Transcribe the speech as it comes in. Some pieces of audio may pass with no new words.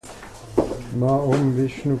Ma Om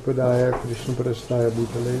Vishnu Padaya Krishna Prastaya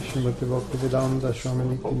Bhutale Shrimati Bhaktivedanta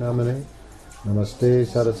Swami Namane Namaste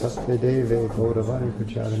Saraswate Deve Gauravari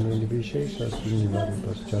Pacharane Vishesha Srinivari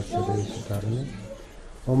Paschatade Satarane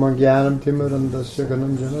Om Jnanam Timurandasya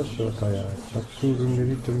Ganam Jana Shokaya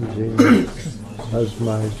Chaksurumiritum Jena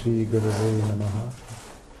Asmai Sri Gurave Namaha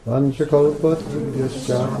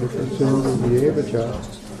Vanchakalpatrubhyascha Kripasindhuyevacha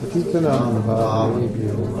Patitanam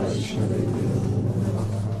Bhavebhyo Vaishnavebhyo Namaha.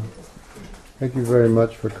 Thank you very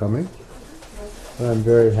much for coming. And I'm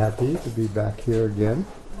very happy to be back here again.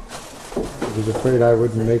 I was afraid I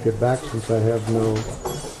wouldn't make it back since I have no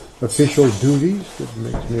official duties that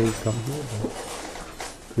makes me come here. But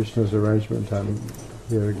Krishna's arrangement, I'm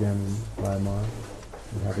here again in Weimar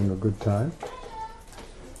and having a good time.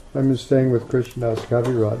 I'm staying with Krishnadas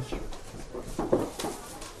Kaviraj.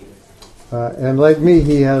 And like me,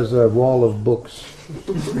 he has a wall of books.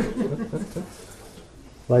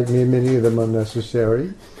 Like me, many of them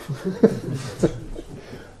unnecessary.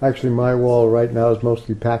 Actually, my wall right now is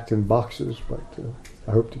mostly packed in boxes, but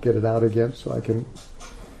I hope to get it out again so I can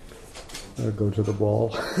go to the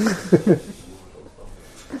wall.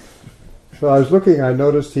 So I was looking, I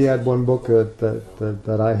noticed he had one book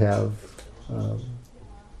that I have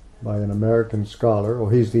by an American scholar, or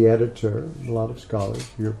he's the editor, a lot of scholars,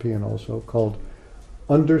 European also, called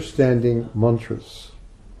Understanding Mantras.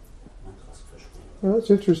 Well,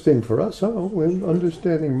 that's interesting for us, when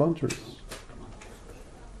understanding mantras.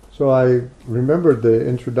 So I remembered the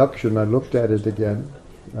introduction, I looked at it again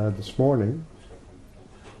this morning,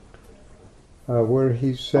 where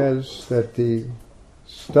he says that the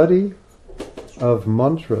study of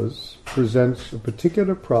mantras presents a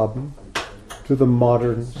particular problem to the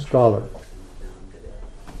modern scholar.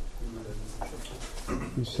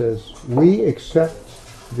 He says, we accept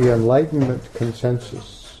the Enlightenment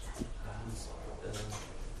consensus.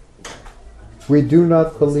 We do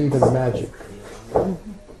not believe in magic.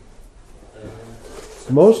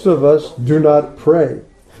 Most of us do not pray.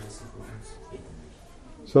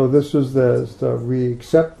 So this is we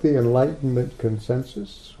accept the Enlightenment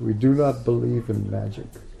consensus. We do not believe in magic.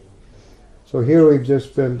 So here we've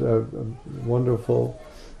just spent a wonderful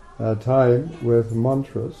time with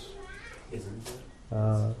mantras.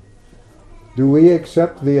 Do we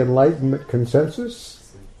accept the Enlightenment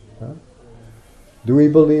consensus? Do we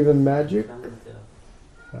believe in magic?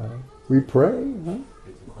 We pray?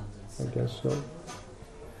 I guess so.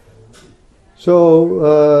 So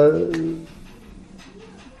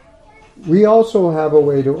we also have a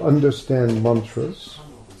way to understand mantras.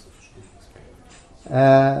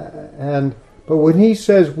 But when he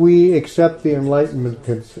says we accept the Enlightenment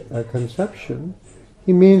conception,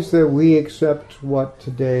 he means that we accept what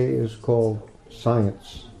today is called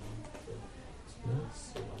science.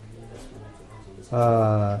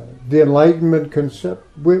 The Enlightenment concept,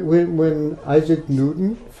 when Isaac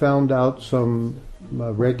Newton found out some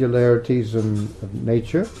regularities in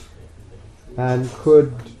nature and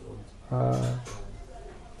could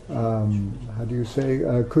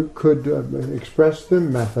could express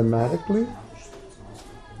them mathematically.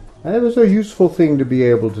 And it was a useful thing to be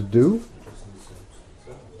able to do.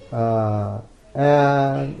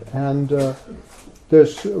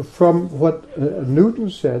 There's, from what Newton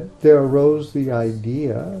said, there arose the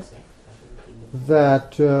idea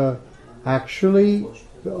that actually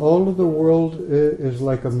all of the world is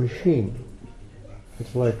like a machine.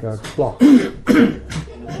 It's like a clock.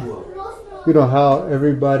 You know how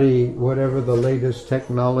everybody, whatever the latest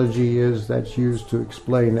technology is that's used to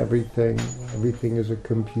explain everything is a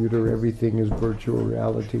computer, everything is virtual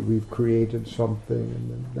reality, we've created something, and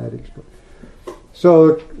then that explains.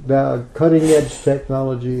 So the cutting edge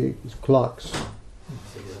technology is clocks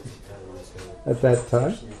at that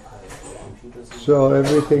time. So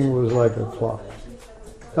everything was like a clock.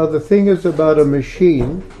 Now the thing is about a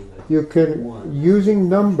machine, you can, using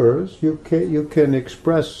numbers, you can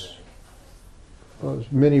express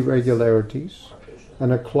many regularities,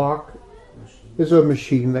 and a clock is a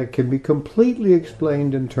machine that can be completely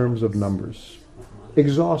explained in terms of numbers,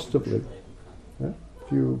 exhaustively,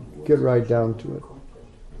 if you get right down to it.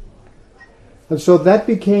 And so that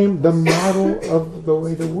became the model of the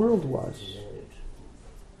way the world was.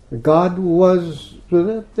 God was,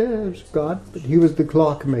 there's God, but he was the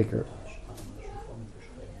clockmaker.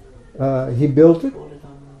 He built it,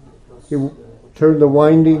 he turned the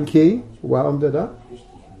winding key, wound it up,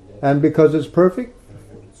 and because it's perfect,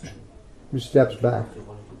 he steps back.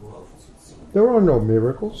 There are no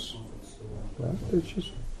miracles. It's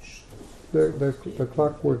just the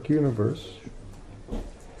clockwork universe.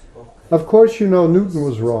 Of course, you know, Newton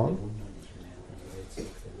was wrong.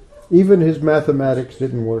 Even his mathematics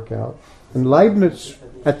didn't work out. And Leibniz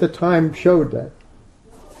at the time showed that.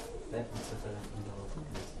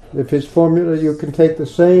 If his formula, you can take the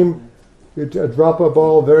same, you drop a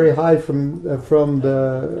ball very high from the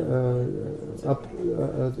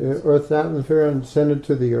Earth's atmosphere and send it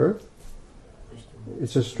to the Earth.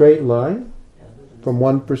 It's a straight line from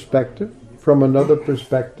one perspective. From another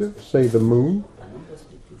perspective, say the moon,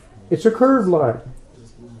 it's a curved line.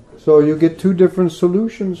 So you get two different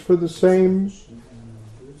solutions for the same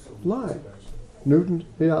line.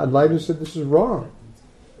 Leibniz said this is wrong.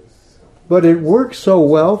 But it worked so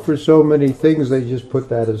well for so many things, they just put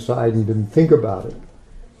that aside and didn't think about it.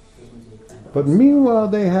 But meanwhile,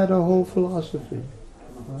 they had a whole philosophy.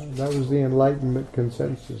 That was the Enlightenment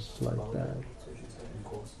consensus, like that.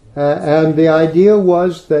 And the idea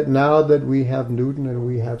was that now that we have Newton and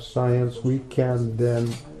we have science, we can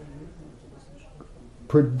then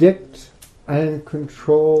predict and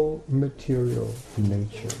control material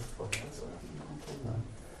nature.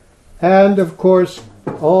 And of course,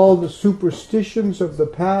 all the superstitions of the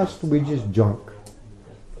past, we just junk.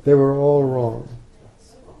 They were all wrong.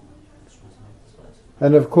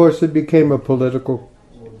 And of course, it became a political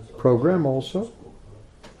program also.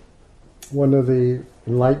 One of the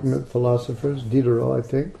Enlightenment philosophers, Diderot, I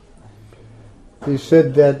think, he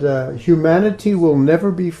said that humanity will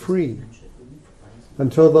never be free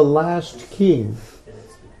until the last king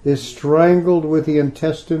is strangled with the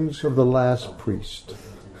intestines of the last priest.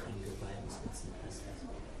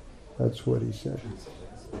 That's what he said.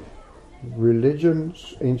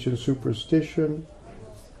 Religions, ancient superstition,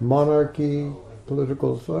 monarchy,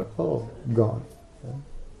 political thought, all gone.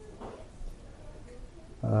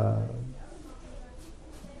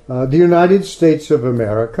 The United States of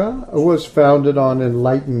America was founded on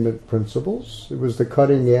Enlightenment principles. It was the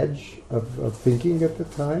cutting edge of thinking at the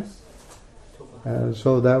time. And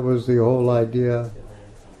so that was the whole idea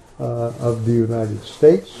of the United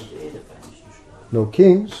States. No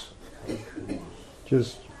kings,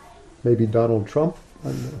 just maybe Donald Trump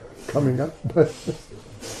coming up, but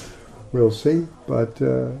we'll see. But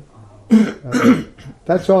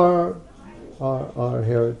that's our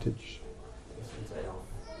heritage.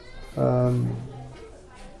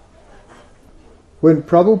 When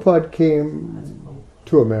Prabhupada came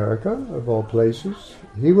to America, of all places,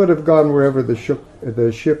 he would have gone wherever the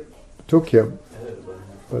ship took him,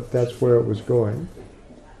 but that's where it was going.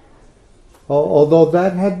 Although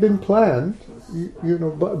that had been planned,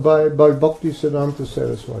 by Bhaktisiddhanta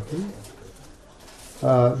Saraswati.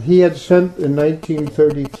 He had sent, in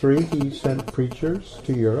 1933, he sent preachers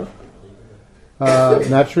to Europe.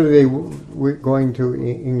 Naturally, they were going to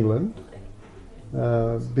England,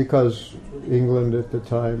 because England at the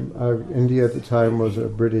time, India at the time was a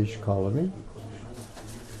British colony.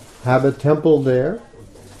 Have a temple there.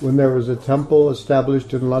 When there was a temple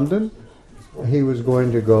established in London, he was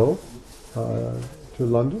going to go to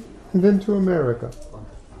London and then to America.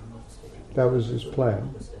 That was his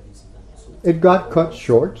plan. It got cut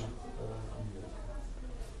short.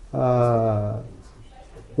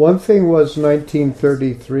 One thing was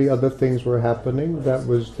 1933, other things were happening. That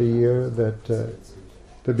was the year that,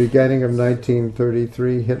 the beginning of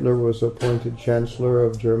 1933, Hitler was appointed Chancellor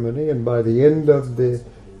of Germany, and by the end of the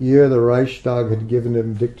year, the Reichstag had given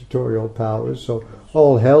him dictatorial powers, so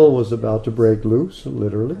all hell was about to break loose,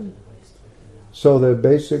 literally. So that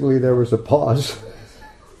basically there was a pause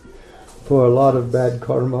for a lot of bad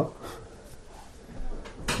karma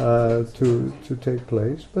to take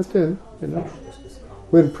place. But then,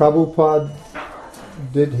 when Prabhupada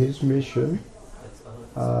did his mission,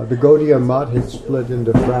 the Gaudiya Math had split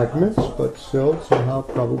into fragments, but still somehow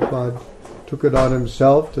Prabhupada took it on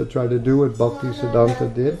himself to try to do what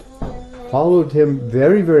Bhaktisiddhanta did, followed him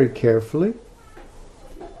very, very carefully,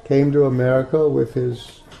 came to America with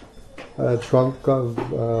his trunk of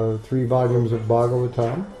 3 volumes of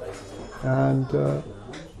Bhagavatam, and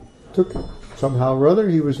took it. Somehow or other,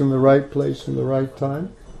 he was in the right place in the right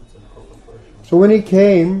time. So when he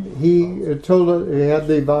came, he had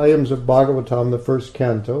the volumes of Bhagavatam, the first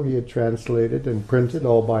canto, he had translated and printed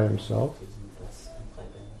all by himself.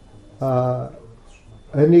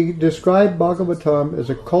 And he described Bhagavatam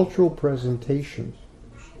as a cultural presentation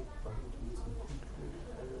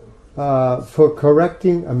for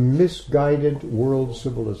correcting a misguided world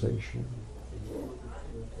civilization.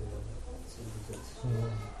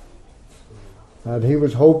 And he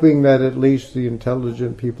was hoping that at least the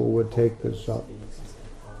intelligent people would take this up.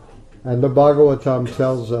 And the Bhagavatam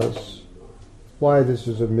tells us why this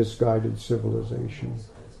is a misguided civilization.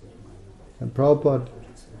 And Prabhupada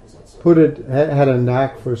had a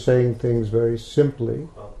knack for saying things very simply.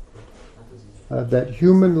 that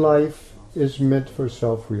human life is meant for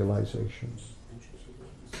self-realization.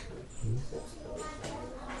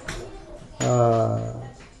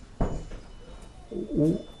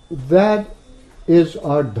 That is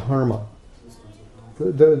our dharma.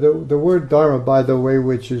 The word dharma, by the way,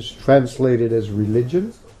 which is translated as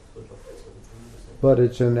religion, but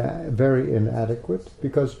it's very inadequate,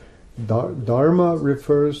 because dharma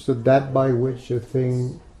refers to that by which a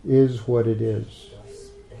thing is what it is,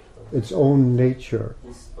 its own nature.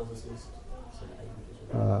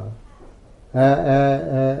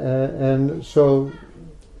 And so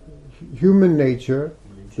human nature,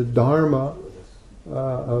 the dharma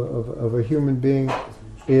of a human being,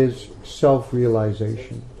 is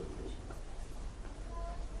self-realization.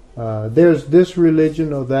 There's this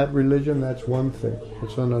religion or that religion, that's one thing.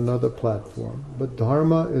 It's on another platform. But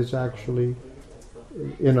dharma is actually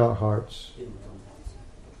in our hearts.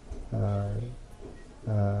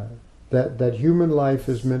 That human life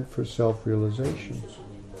is meant for self-realization.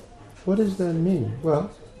 What does that mean?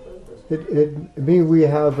 Well, it means we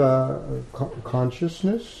have a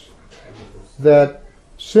consciousness that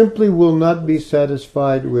simply will not be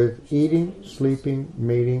satisfied with eating, sleeping,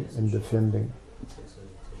 mating, and defending.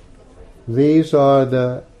 These are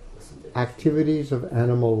the activities of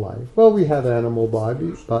animal life. Well, we have animal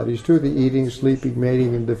bodies too. The eating, sleeping,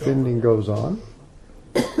 mating, and defending goes on.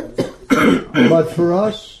 But for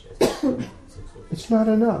us, it's not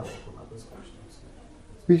enough.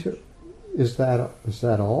 Is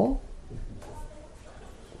that all?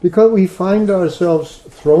 Because we find ourselves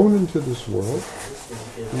thrown into this world.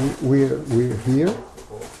 We're here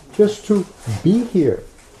just to be here.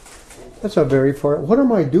 That's a very far. What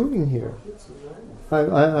am I doing here?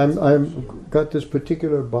 I'm got this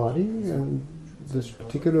particular body and this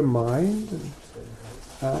particular mind,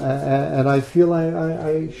 and I feel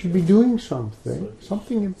I should be doing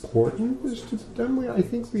something important is to be done. I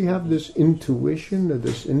think we have this intuition or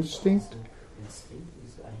this instinct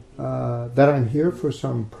that I'm here for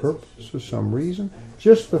some purpose, for some reason.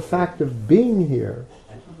 Just the fact of being here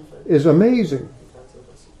is amazing.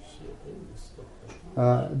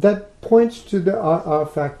 That points to our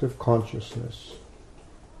fact of consciousness.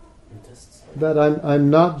 That I'm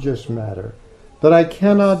not just matter. That I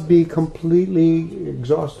cannot be completely,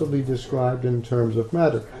 exhaustively described in terms of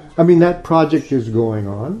matter. I mean, that project is going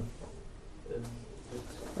on.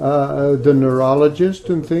 The neurologist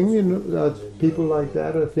and people like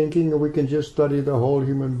that are thinking we can just study the whole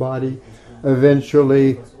human body.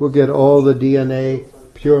 Eventually, we'll get all the DNA,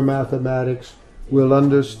 pure mathematics. We'll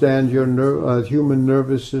understand your human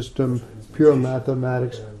nervous system, pure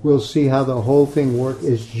mathematics. We'll see how the whole thing works.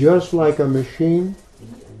 It's just like a machine.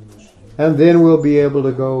 And then we'll be able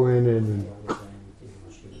to go in and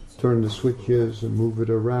turn the switches and move it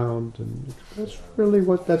around. And that's really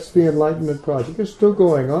that's the Enlightenment project. It's still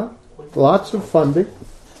going on. Lots of funding.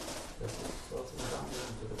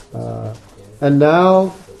 And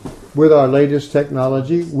now, with our latest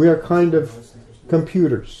technology, we are kind of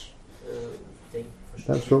computers.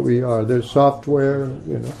 That's what we are. There's software.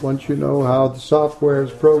 Once you know how the software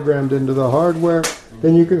is programmed into the hardware,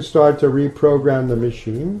 then you can start to reprogram the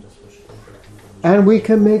machine. And we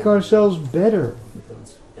can make ourselves better.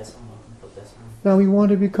 Now we want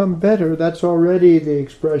to become better. That's already the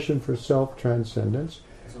expression for self-transcendence.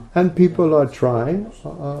 And people are trying.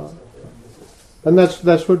 And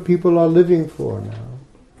that's what people are living for now.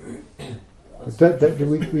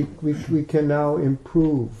 We can now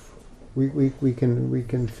improve. We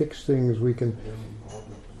can fix things. We can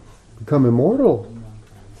become immortal.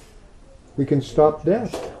 We can stop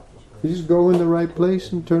death. We just go in the right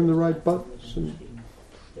place and turn the right buttons.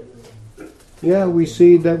 And we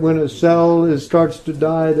see that when a cell starts to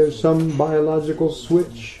die, there's some biological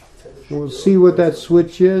switch. And we'll see what that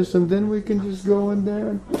switch is, and then we can just go in there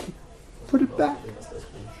and put it back.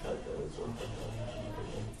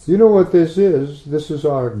 You know what this is? This is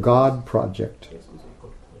our God project.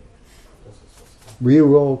 We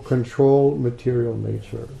will control material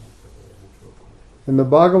nature. In the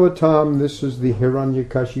Bhagavatam, this is the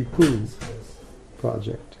Hiranyakashipu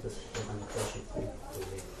project.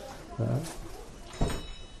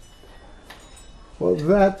 Well,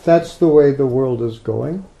 that's the way the world is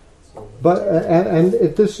going. But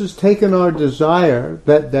this has taken our desire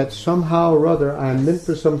that somehow or other I'm meant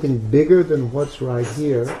for something bigger than what's right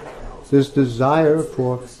here. This desire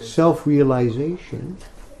for self-realization,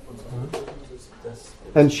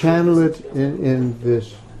 and channel it in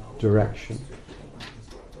this direction.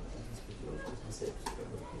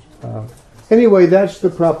 Anyway, that's the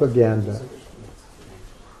propaganda.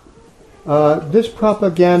 This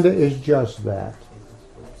propaganda is just that.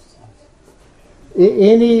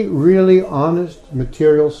 Any really honest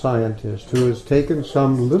material scientist who has taken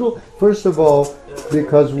some little, first of all,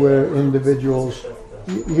 because we're individuals,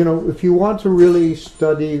 if you want to really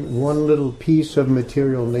study one little piece of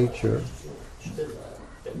material nature,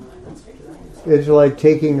 it's like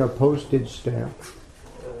taking a postage stamp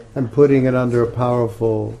and putting it under a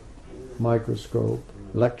powerful microscope,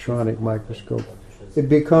 electronic microscope. It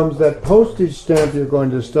becomes, that postage stamp you're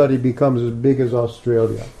going to study becomes as big as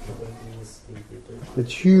Australia.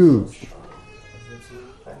 It's huge.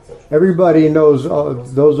 Everybody knows,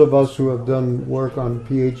 those of us who have done work on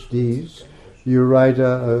PhDs, you write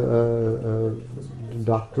a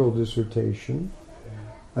doctoral dissertation.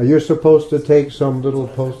 You're supposed to take some little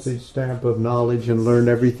postage stamp of knowledge and learn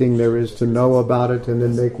everything there is to know about it, and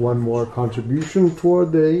then make one more contribution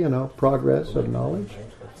toward the progress of knowledge.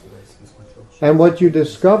 And what you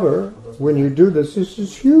discover when you do this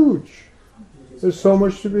is huge. There's so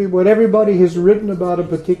much to be. What everybody has written about a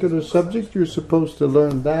particular subject, you're supposed to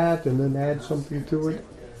learn that and then add something to it.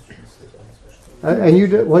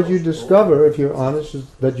 And what you discover, if you're honest, is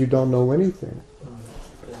that you don't know anything.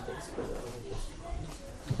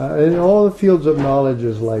 In all the fields of knowledge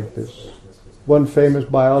is like this. One famous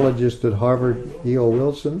biologist at Harvard, E.O.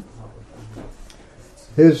 Wilson,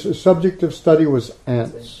 his subject of study was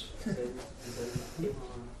ants.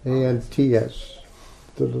 A-N-T-S,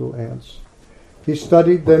 the little ants. He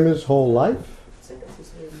studied them his whole life.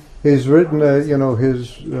 He's written,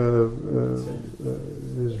 his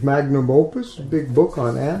magnum opus, a big book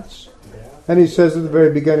on ants. And he says at the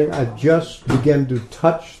very beginning, I just began to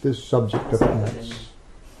touch this subject of ants.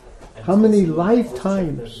 How many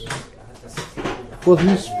lifetimes will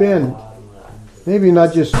he spend, maybe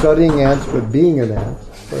not just studying ants, but being an ant?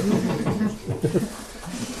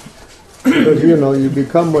 Because, you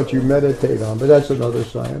become what you meditate on, but that's another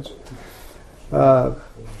science.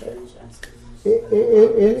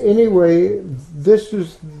 Anyway,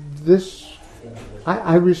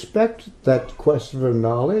 I respect that quest for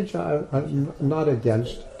knowledge. I'm not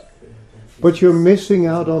against it. But you're missing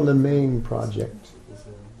out on the main project,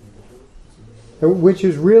 which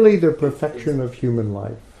is really the perfection of human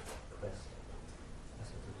life.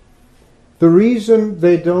 The reason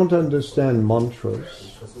they don't understand mantras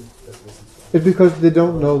is because they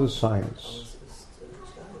don't know the science.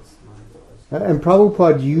 And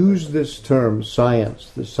Prabhupada used this term, science,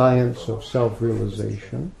 the science of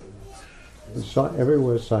self-realization.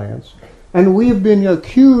 Everywhere science. And we've been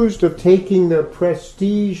accused of taking the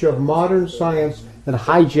prestige of modern science and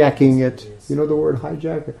hijacking it. You know the word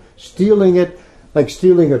hijack? Stealing it, like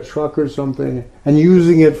stealing a truck or something, and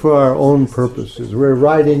using it for our own purposes. We're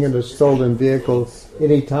riding in a stolen vehicle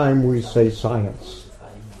anytime we say science.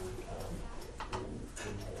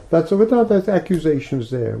 Without that accusations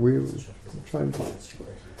there. We're trying to.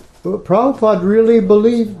 But Prabhupada really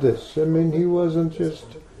believed this. I mean, he wasn't just.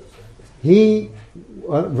 He,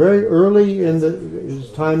 very early in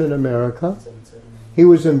his time in America, he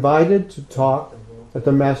was invited to talk at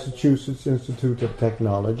the Massachusetts Institute of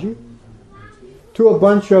Technology to a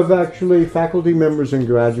bunch of actually faculty members and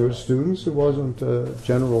graduate students. It wasn't a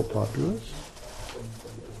general populace.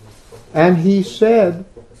 And he said,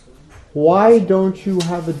 why don't you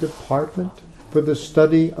have a department for the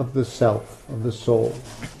study of the self, of the soul?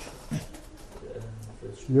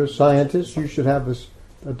 You're a scientist, you should have a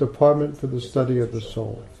department for the study of the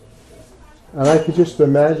soul. And I could just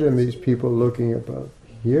imagine these people looking about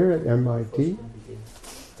here at MIT.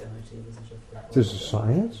 This is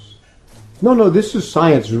science? No, this is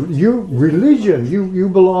science. You religion, you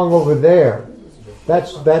belong over there.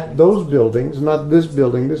 Those buildings, not this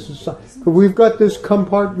building. This is science. We've got this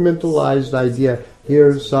compartmentalized idea.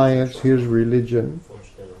 Here's science, here's religion.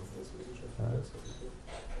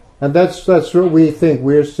 And that's what we think.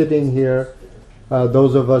 We're sitting here,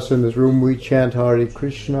 those of us in this room, we chant Hare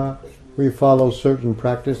Krishna, we follow certain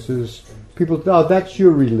practices. People, that's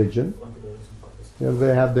your religion.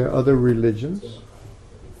 They have their other religions.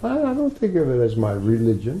 I don't think of it as my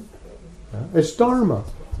religion. It's Dharma.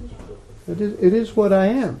 It is what I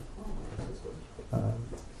am.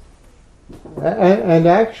 And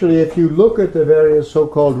actually, if you look at the various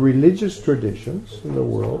so-called religious traditions in the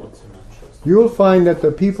world, you'll find that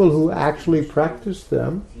the people who actually practice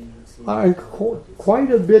them are in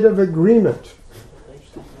quite a bit of agreement,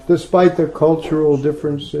 despite the cultural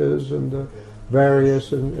differences and the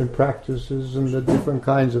various and practices and the different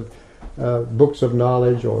kinds of books of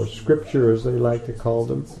knowledge, or scripture as they like to call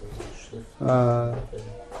them.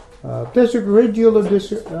 There's a great deal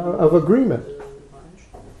of agreement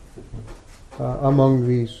among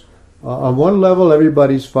these. On one level,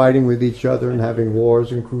 everybody's fighting with each other and having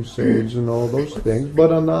wars and crusades and all those things.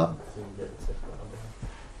 But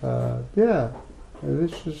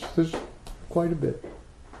This is quite a bit.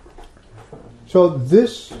 So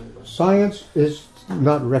this science is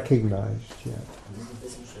not recognized yet.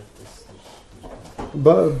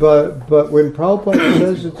 But when Prabhupada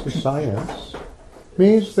says it's a science,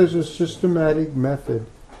 means there's a systematic method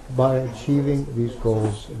by achieving these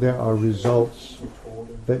goals. There are results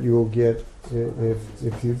that you will get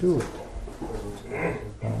if you do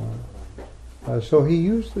it. So he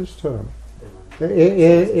used this term.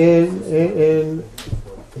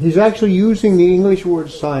 He's actually using the English word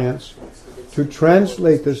science to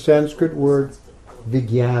translate the Sanskrit word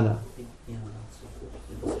vijnana.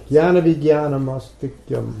 Jnana vijnana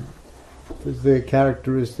mastikyam is the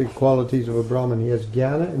characteristic qualities of a Brahmin. He has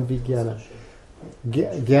jnana and vijnana.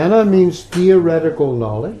 Jnana means theoretical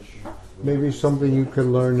knowledge, maybe something you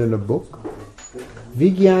can learn in a book.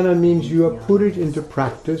 Vijnana means you have put it into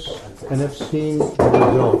practice and have seen the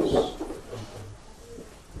results.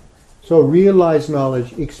 So realized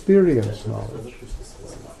knowledge, experience knowledge.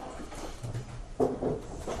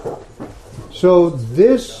 So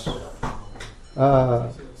this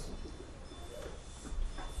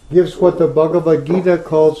gives what the Bhagavad Gita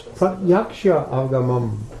calls pratyaksha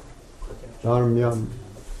agamam dharmyam.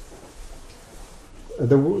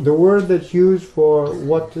 The word that's used for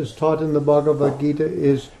what is taught in the Bhagavad Gita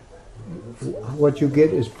is, what you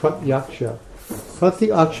get is pratyaksha.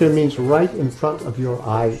 Pratyaksha means right in front of your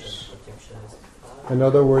eyes. In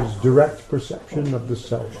other words, direct perception of the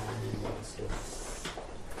self.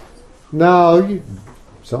 Now,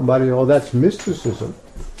 somebody, that's mysticism.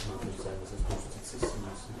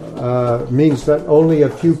 Means that only a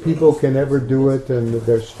few people can ever do it and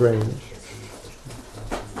they're strange.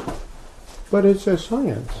 But it's a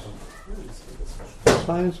science.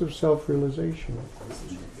 Science of self-realization.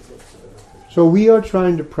 So we are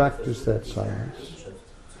trying to practice that science.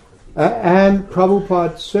 And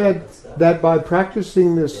Prabhupada said that by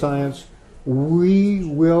practicing this science, we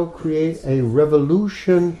will create a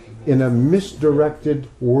revolution in a misdirected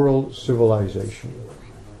world civilization.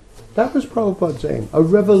 That was Prabhupada's aim, a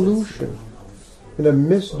revolution in a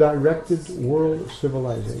misdirected world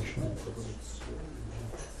civilization.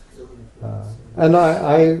 And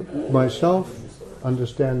I myself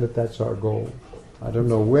understand that that's our goal. I don't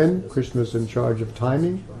know when, Krishna's in charge of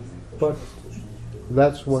timing, but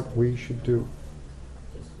that's what we should do.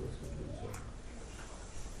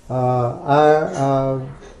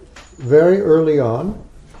 Very early on,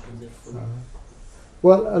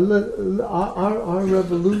 our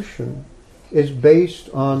revolution is based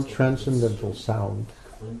on transcendental sound.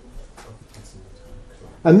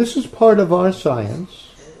 And this is part of our science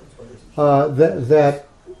that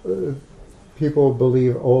people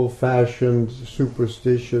believe old-fashioned,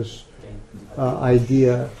 superstitious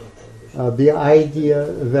idea. The idea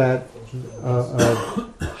that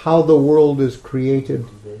how the world is created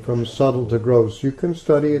from subtle to gross. You can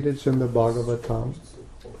study it, it's in the Bhagavatam,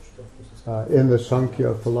 in the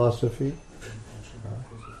Sankhya philosophy,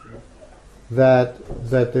 that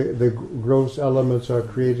the gross elements are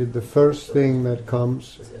created. The first thing that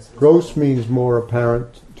comes, gross means more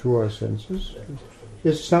apparent to our senses,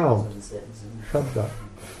 is sound, shabda.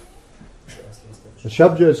 The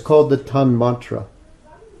shabda is called the Tanmatra.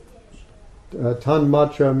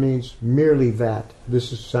 Tanmatra means merely that.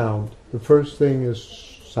 This is sound. The first thing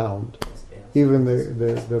is sound. Even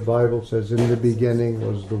the Bible says, in the beginning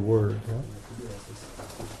was the Word.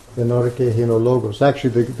 Enarche hino logos.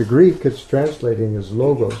 Actually, the Greek it's translating as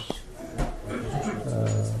logos.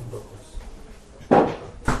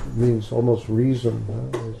 Means almost reason.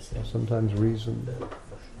 Sometimes reason.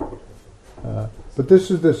 But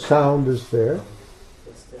this is the sound is there.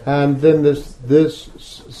 And then this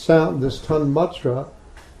sound, this tanmatra,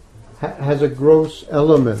 has a gross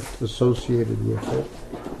element associated with it.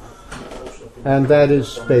 And that is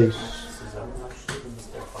space.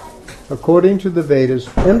 According to the Vedas,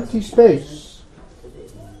 empty space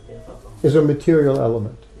is a material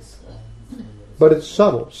element. But it's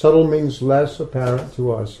subtle. Subtle means less apparent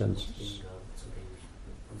to our senses.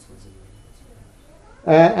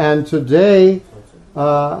 And today,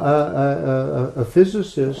 a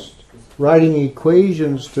physicist writing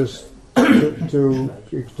equations to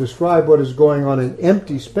describe what is going on in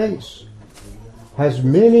empty space has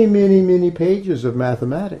many, many, many pages of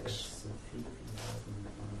mathematics.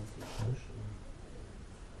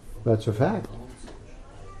 That's a fact.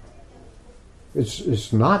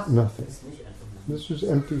 It's not nothing. This is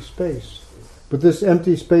empty space. But this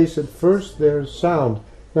empty space, at first there's sound.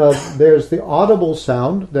 Now there's the audible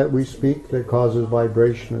sound that we speak that causes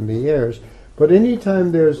vibration in the airs. But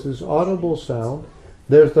anytime there's this audible sound,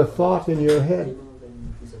 there's the thought in your head.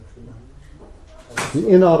 the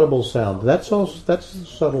inaudible sound. That's a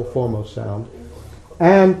subtle form of sound.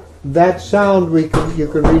 And that sound you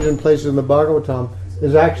can read in places in the Bhagavatam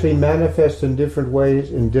is actually manifest in different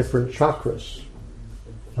ways in different chakras.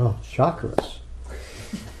 Oh, chakras.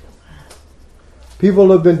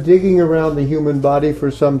 People have been digging around the human body for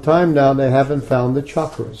some time now, and they haven't found the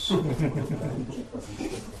chakras.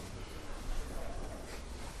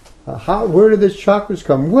 Where did these chakras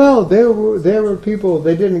come? Well, there were people,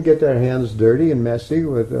 they didn't get their hands dirty and messy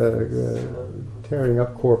with tearing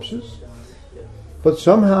up corpses. But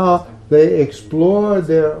somehow they explored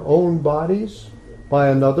their own bodies by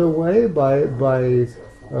another way, by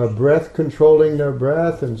breath, controlling their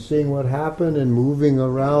breath and seeing what happened and moving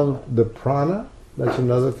around the prana. That's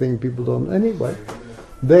another thing people don't. Anyway,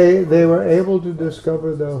 they were able to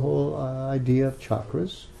discover the whole idea of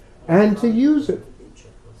chakras and to use it.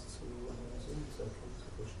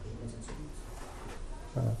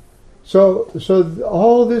 So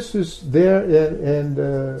all this is there in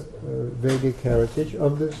the Vedic heritage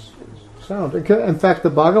of this sound. In fact,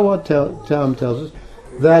 the Bhagavatam tells us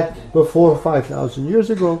that before 5,000 years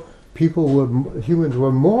ago, humans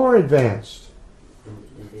were more advanced.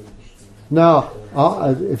 Now,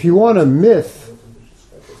 if you want a myth,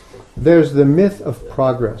 there's the myth of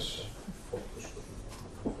progress.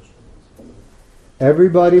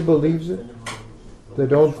 Everybody believes it. They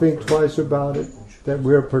don't think twice about it. That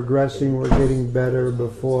we're progressing, we're getting better.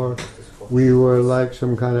 Before we were like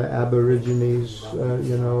some kind of aborigines,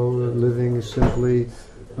 living simply.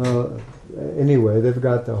 Anyway, they've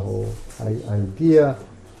got the whole idea.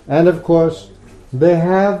 And of course, they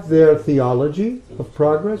have their theology of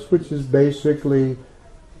progress, which is basically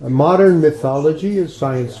modern mythology is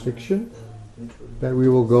science fiction. That we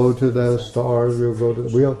will go to the stars,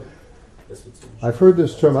 I've heard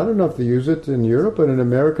this term, I don't know if they use it in Europe, but in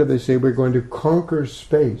America they say we're going to conquer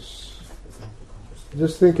space.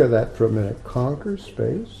 Just think of that for a minute. Conquer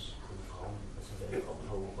space?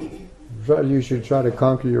 You should try to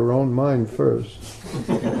conquer your own mind first.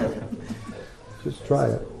 Just try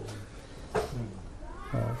it.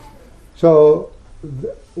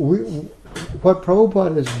 What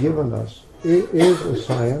Prabhupada has given us is a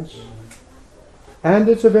science, and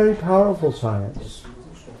it's a very powerful science.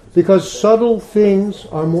 Because subtle things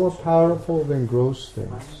are more powerful than gross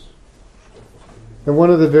things. In one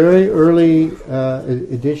of the very early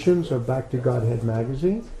editions of Back to Godhead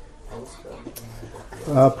magazine,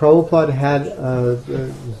 Prabhupada had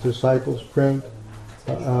the disciples print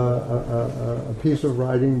a piece of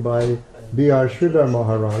writing by B.R. Sridhar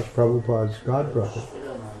Maharaj, Prabhupada's godbrother.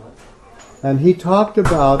 And he talked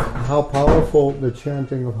about how powerful the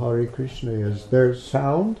chanting of Hare Krishna is. There's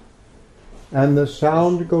sound, and the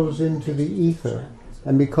sound goes into the ether.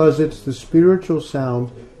 And because it's the spiritual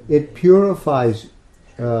sound, it purifies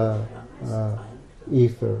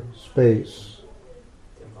ether, space.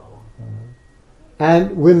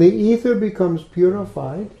 And when the ether becomes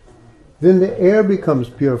purified, then the air becomes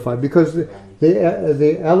purified. Because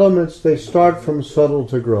the elements, they start from subtle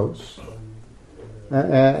to gross.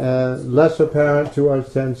 Less apparent to our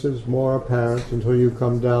senses, more apparent until you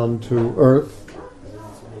come down to earth.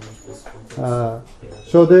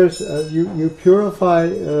 So there's you purify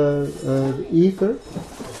the ether,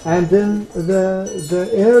 and then the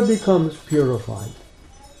air becomes purified.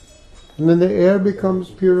 And then the air becomes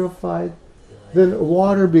purified, then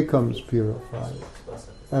water becomes purified,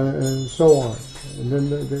 and so on. And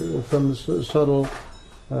then from subtle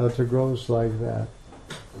to gross like that.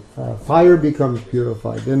 Fire becomes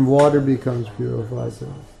purified, then water becomes purified,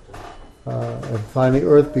 and finally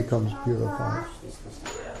earth becomes purified.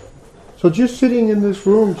 So just sitting in this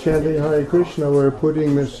room chanting Hare Krishna, we're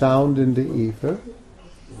putting the sound in the ether,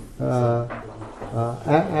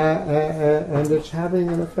 and it's having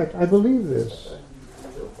an effect. I believe this.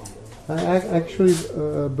 I actually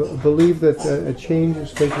believe that a change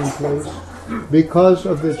is taking place because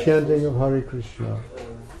of the chanting of Hare Krishna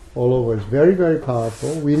all over. It's very, very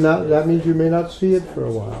powerful. That means you may not see it for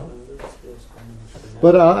a while.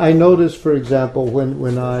 But I noticed, for example,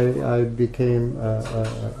 when I became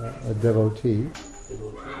a devotee,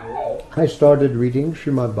 I started reading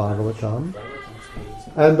Srimad Bhagavatam.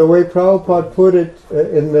 And the way Prabhupada put it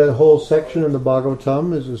in the whole section in the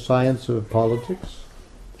Bhagavatam is a science of politics.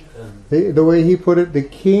 The way he put it, the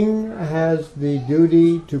king has the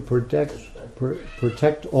duty to protect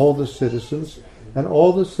all the citizens, and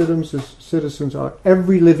all the citizens are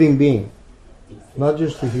every living being, not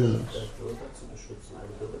just the humans.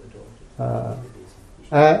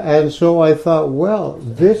 And so I thought, well,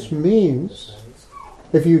 this means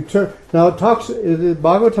if you turn now, the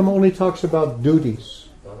Bhagavatam only talks about duties.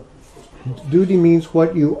 Duty means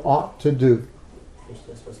what you ought to do.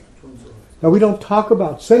 Now we don't talk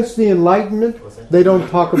about, since the Enlightenment, they don't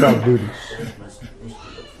talk about duties.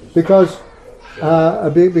 Because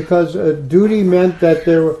duty meant that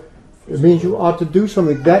it means you ought to do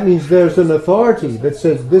something. That means there's an authority that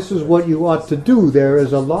says this is what you ought to do. There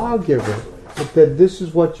is a lawgiver that said this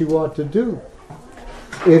is what you ought to do.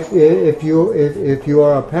 If you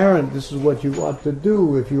are a parent, this is what you ought to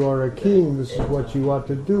do. If you are a king, this is what you ought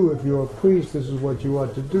to do. If you're a priest, this is what you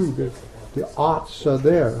ought to do. The oughts are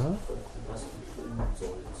there. Huh?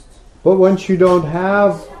 But once you don't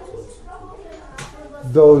have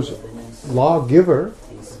those lawgiver,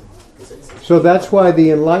 so that's why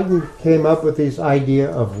the Enlightened came up with this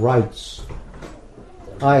idea of rights.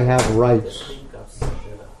 I have rights.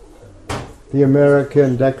 The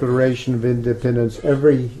American Declaration of Independence,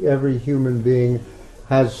 every human being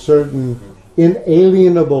has certain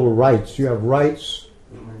inalienable rights. You have rights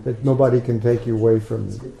that nobody can take you away from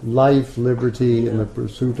you. Life, liberty, and the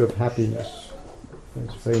pursuit of happiness.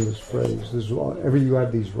 That's a famous phrase. You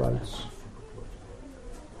have these rights.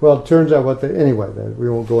 Well, it turns out we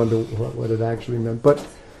won't go into what it actually meant, but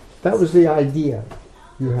that was the idea.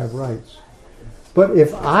 You have rights. But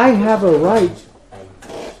if I have a right,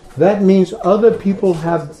 that means other people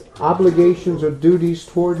have obligations or duties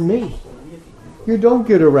toward me. You don't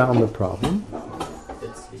get around the problem.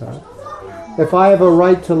 If I have a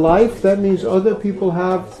right to life, that means other people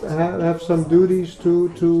have some duties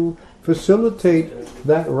to facilitate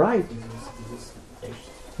that right.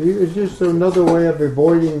 It's just another way of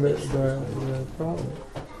avoiding the problem.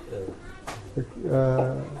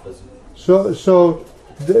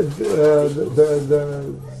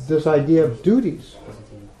 This idea of duties.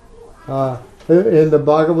 In the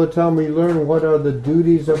Bhagavatam, we learn what are the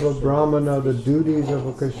duties of a Brahmana, the duties of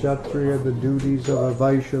a Kshatriya, the duties of a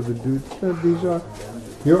Vaishya. These are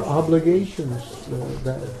your obligations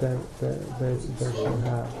that you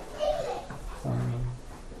have.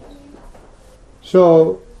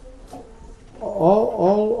 So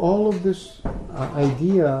all of this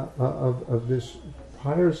idea of this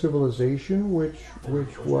higher civilization,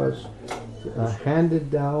 which was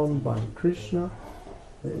handed down by Krishna,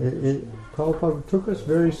 Prabhupada took us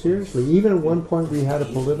very seriously. Even at one point we had a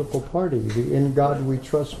political party, the In God We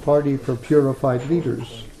Trust Party for Purified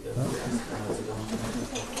Leaders.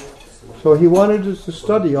 So he wanted us to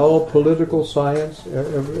study all political science,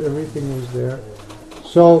 everything was there.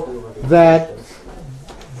 So that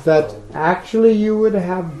actually you would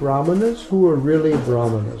have brahmanas who were really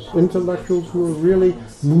brahmanas, intellectuals who really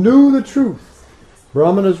knew the truth.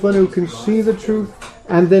 Brahmanas, one who can see the truth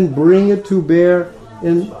and then bring it to bear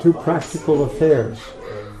into practical affairs.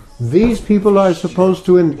 These people are supposed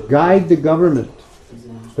to guide the government,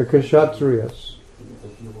 the Kshatriyas,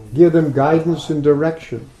 give them guidance and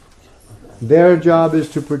direction. Their job is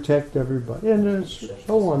to protect everybody, and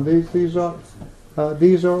so on. These are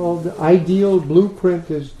all the ideal blueprint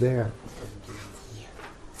is there.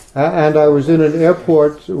 And I was in an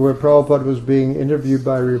airport where Prabhupada was being interviewed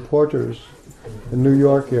by reporters, the New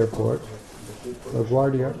York airport,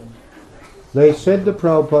 LaGuardia. They said to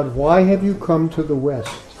Prabhupada, "Why have you come to the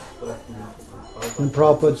West?" And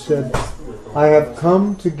Prabhupada said, "I have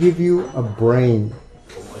come to give you a brain."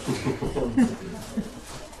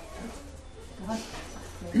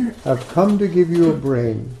 I've come to give you a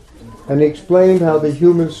brain. And he explained how the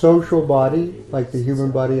human social body, like the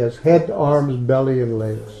human body, has head, arms, belly, and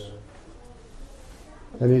legs.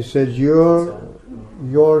 And he said,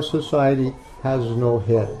 your society has no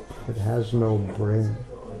head. It has no brain.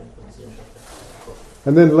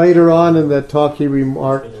 And then later on in that talk he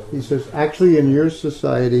remarked, he says, actually in your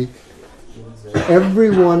society,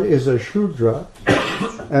 everyone is a Shudra,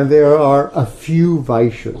 and there are a few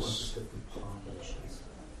Vaishyas.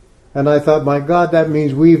 And I thought, my God, that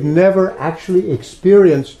means we've never actually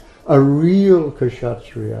experienced a real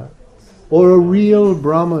Kshatriya or a real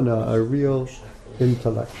Brahmana, a real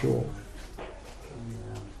intellectual.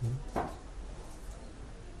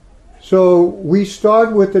 So we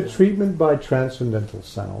start with the treatment by transcendental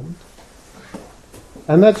sound.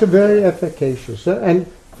 And that's a very efficacious. And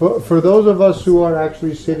for those of us who are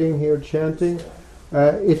actually sitting here chanting,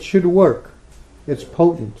 it should work. It's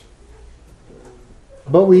potent.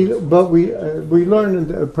 But we learn, and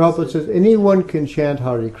Prabhupada says, anyone can chant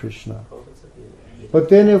Hare Krishna. But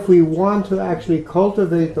then if we want to actually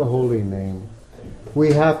cultivate the holy name,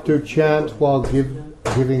 we have to chant while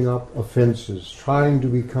giving up offenses, trying to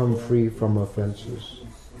become free from offenses.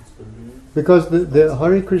 Because the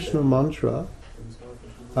Hare Krishna mantra,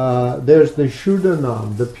 there's the Shuddha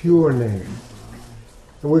Nam, the pure name.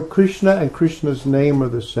 Where Krishna and Krishna's name are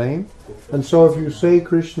the same. And so if you say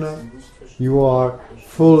Krishna, you are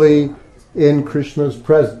fully in Krishna's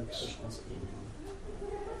presence.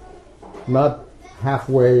 Not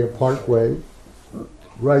halfway or part way,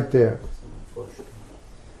 right there.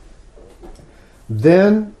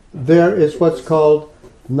 Then there is what's called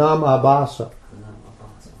Nam Abhasa,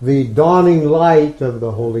 the dawning light of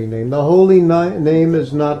the holy name. The holy name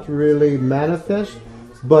is not really manifest,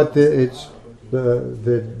 but it's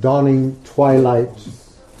the dawning twilight,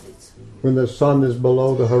 when the sun is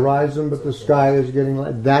below the horizon but the sky is getting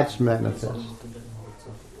light. That's manifest.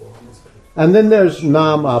 And then there's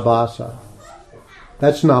Nam Abhasa.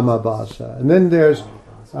 That's Nam Abhasa. And then there's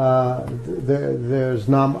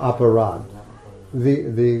Nam Aparad,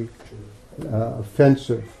 the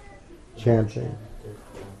offensive chanting.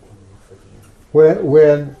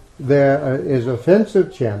 When there is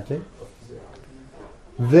offensive chanting,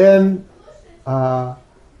 then the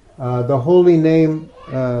holy name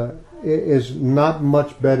is not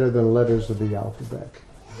much better than letters of the alphabet.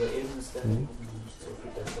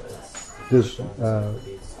 This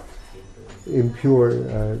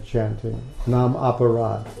impure chanting, Nam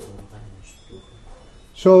Aparad.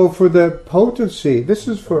 So for the potency, this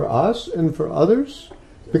is for us and for others,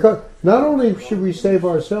 because not only should we save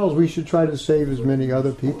ourselves, we should try to save as many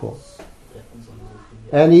other people.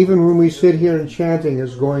 And even when we sit here and chanting,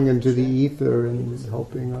 is going into the ether and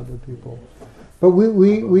helping other people. But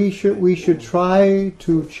we should try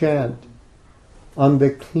to chant on the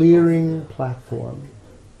clearing platform.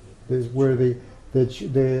 There's where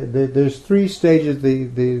there's three stages: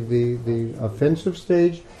 the offensive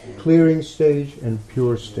stage, clearing stage, and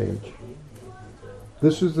pure stage.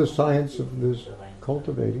 This is the science of this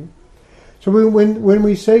cultivating. So when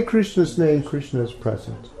we say Krishna's name, Krishna is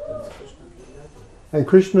present. And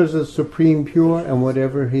Krishna is the supreme pure, and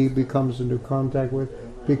whatever he becomes into contact with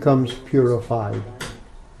becomes purified.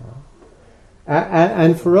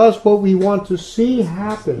 And for us, what we want to see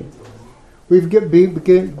happen, we've been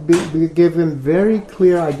given very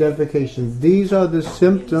clear identification. These are the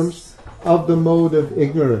symptoms of the mode of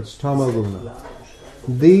ignorance, tamaguna.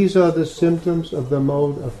 These are the symptoms of the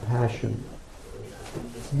mode of passion.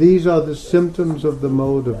 These are the symptoms of the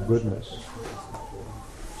mode of goodness.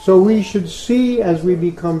 So we should see, as we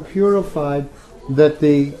become purified, that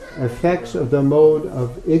the effects of the mode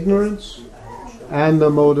of ignorance and the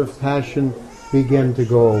mode of passion begin to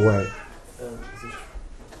go away.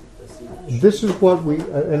 This is what we,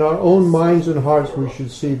 in our own minds and hearts, we should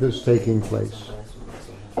see this taking place.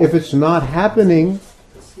 If it's not happening,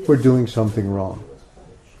 we're doing something wrong.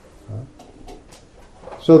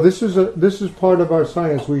 So this is part of our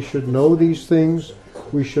science. We should know these things.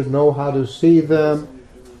 We should know how to see them.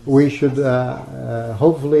 We should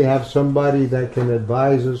hopefully have somebody that can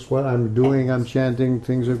advise us what I'm doing. I'm chanting,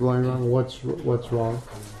 things are going wrong. What's wrong?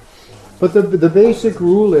 But the basic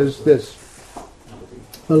rule is this.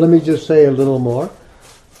 Well, let me just say a little more.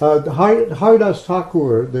 Haridas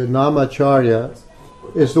Thakur, the Namacharya,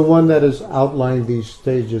 is the one that has outlined these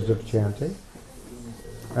stages of chanting.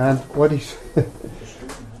 And what he says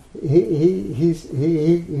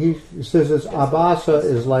is Abhasa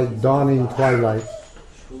is like dawning twilight.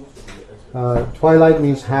 Twilight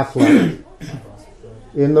means half light.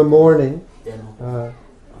 In the morning,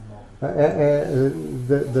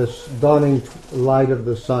 the dawning light of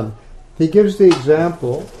the sun. He gives the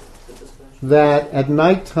example that at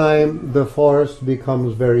nighttime the forest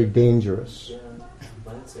becomes very dangerous.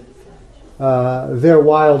 There are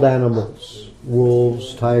wild animals,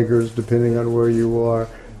 wolves, tigers, depending on where you are.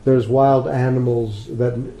 There's wild animals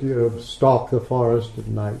that stalk the forest at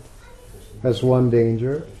night. That's one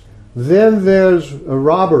danger. Then there's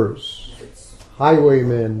robbers,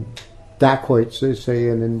 highwaymen, dacoits, they say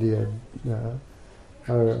in India.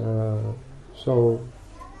 So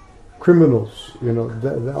criminals,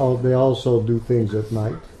 they also do things at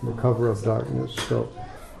night, the cover of darkness. So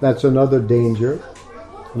that's another danger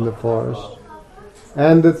in the forest.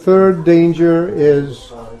 And the third danger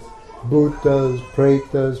is bhutas,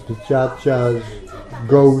 pretas, pichachas,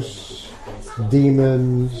 ghosts,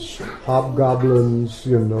 demons, hobgoblins,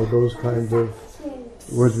 those kinds of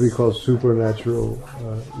what we call supernatural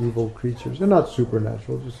evil creatures. They're not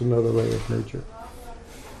supernatural, just another way of nature.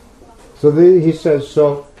 So he says,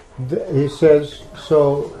 so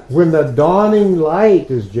when the dawning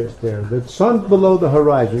light is just there, the sun's below the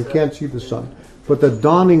horizon, you can't see the sun, but the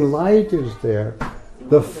dawning light is there,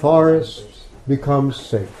 the forest becomes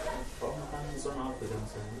safe.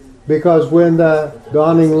 Because when the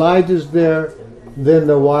dawning light is there, then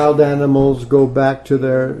the wild animals go back to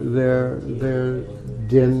their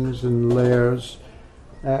dens and lairs,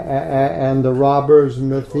 and the robbers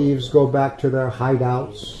and the thieves go back to their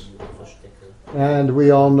hideouts. And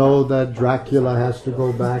we all know that Dracula has to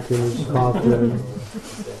go back in his coffin.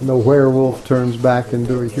 And the werewolf turns back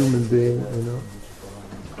into a human being, you know.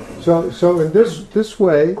 So in this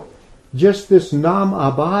way, just this Nam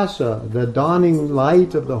Abhasa, the dawning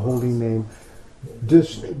light of the holy name,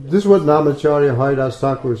 this is what Namacharya Haridas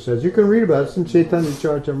Thakur says. You can read about it. It's in Chaitanya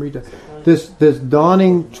Charitamrita. This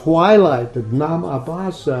dawning twilight, the Nam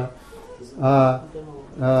Abhasa,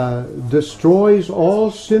 destroys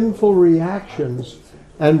all sinful reactions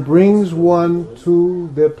and brings one to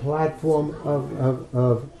the platform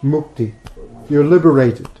of mukti. You're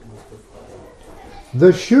liberated.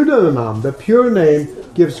 The Shuddha Nam, the pure name,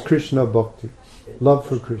 gives Krishna bhakti, love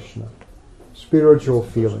for Krishna, spiritual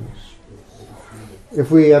feelings. If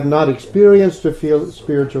we have not experienced a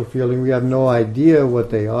spiritual feeling, we have no idea what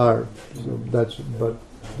they are. But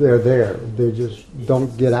they're there. They just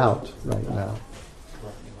don't get out right now.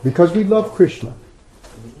 Because we love Krishna.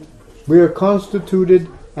 We are constituted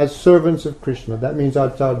as servants of Krishna. That means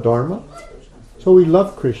that's our dharma. So we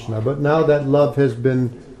love Krishna. But now that love has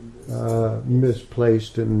been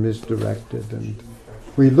misplaced and misdirected. And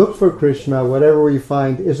we look for Krishna. Whatever we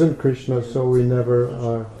find isn't Krishna, so we never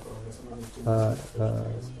are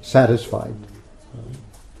satisfied.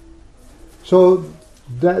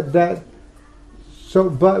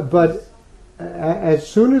 But as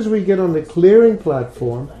soon as we get on the clearing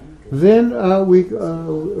platform, then we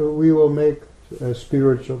will make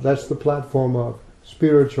spiritual. That's the platform of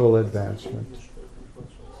spiritual advancement.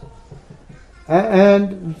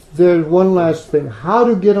 And there's one last thing: how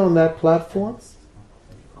to get on that platform?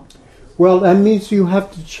 Well, that means you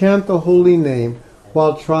have to chant the holy name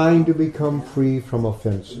while trying to become free from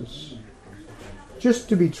offenses. Just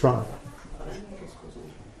to be trying.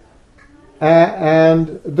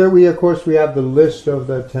 And then we have the list of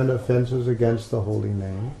the 10 offenses against the holy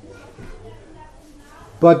name.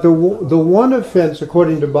 But the one offense,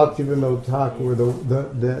 according to Bhaktivinoda Thakur,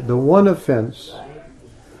 the one offense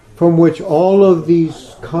from which all of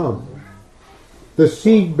these come, the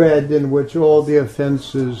seedbed in which all the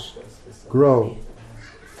offenses grow,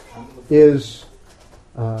 is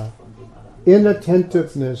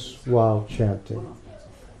inattentiveness while chanting.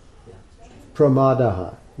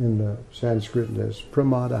 Pramadaha in the Sanskrit list.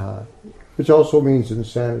 Pramadaha, which also means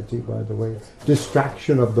insanity, by the way.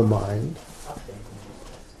 Distraction of the mind.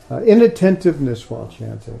 Inattentiveness while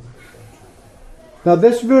chanting. Now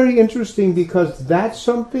that's very interesting because that's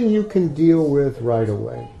something you can deal with right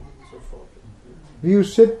away. If you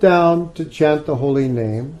sit down to chant the holy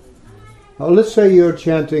name, let's say you're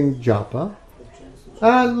chanting japa,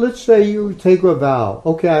 and let's say you take a vow.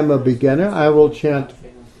 Okay, I'm a beginner, I will chant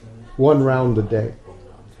 1 round a day.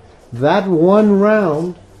 That 1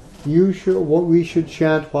 round, what we should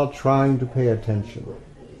chant while trying to pay attention.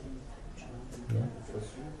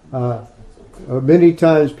 Many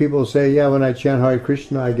times people say, when I chant Hare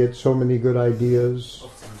Krishna, I get so many good ideas.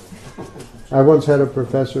 I once had a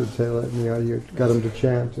professor tell me, you got him to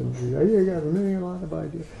chant, and you got a lot of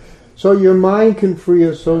ideas. So your mind can free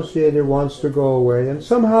associate, it wants to go away, and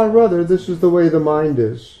somehow or other, this is the way the mind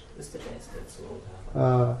is.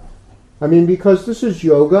 Because this is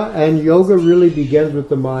yoga, and yoga really begins with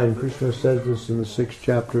the mind. Krishna says this in the 6th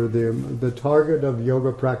chapter. The target of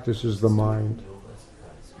yoga practice is the mind.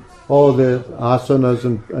 All the asanas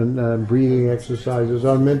and breathing exercises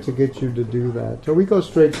are meant to get you to do that. So we go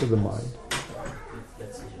straight to the mind.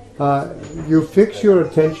 You fix your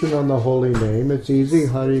attention on the holy name. It's easy.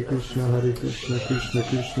 Hare Krishna, Krishna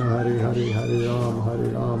Krishna, Hare Hare, Hare Ram,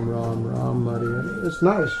 Ram Ram, Hare. It's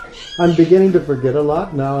nice. I'm beginning to forget a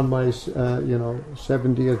lot now in my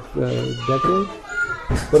 70th decade.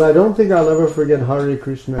 But I don't think I'll ever forget Hare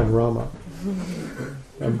Krishna and Rama.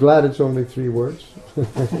 I'm glad it's only 3 words.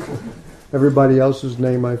 Everybody else's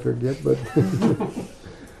name I forget, but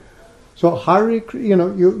so Hare,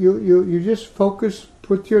 you just focus,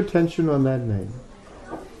 put your attention on that name.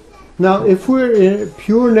 Now, if we're in a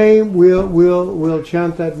pure name, we'll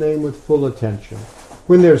chant that name with full attention.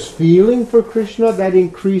 When there's feeling for Krishna, that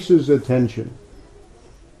increases attention.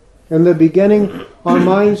 In the beginning, our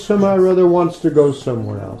mind somehow or other wants to go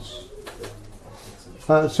somewhere else.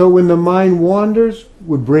 So when the mind wanders,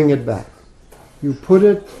 we bring it back. You put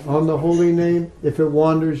it on the holy name. If it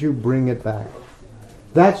wanders, you bring it back.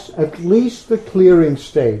 That's at least the clearing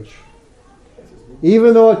stage.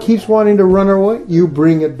 Even though it keeps wanting to run away, you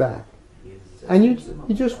bring it back. And you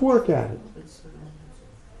just work at it.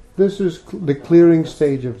 This is the clearing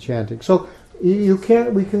stage of chanting. So we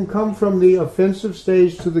can come from the offensive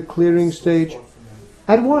stage to the clearing stage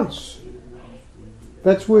at once.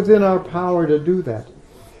 That's within our power to do that.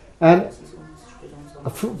 And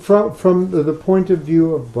from the point of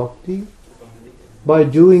view of bhakti, by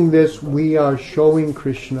doing this, we are showing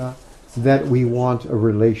Krishna that we want a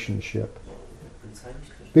relationship.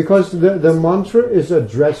 Because the mantra is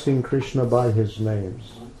addressing Krishna by his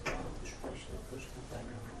names.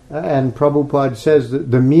 And Prabhupada says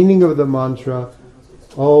that the meaning of the mantra,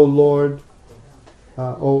 "O Lord,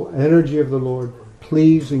 O energy of the Lord,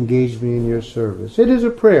 please engage me in your service." It is a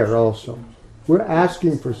prayer also. We're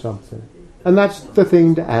asking for something. And that's the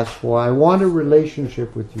thing to ask for. I want a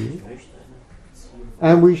relationship with you.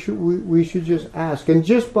 And we should just ask. And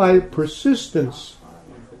just by persistence,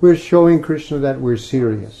 we're showing Krishna that we're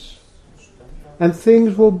serious. And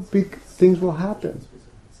things will happen.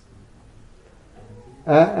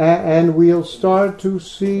 And we'll start to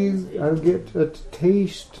see and get a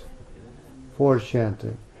taste for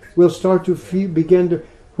chanting. We'll start to begin to...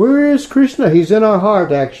 Where is Krishna? He's in our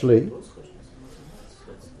heart, actually.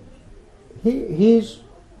 He's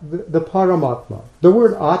the Paramatma. The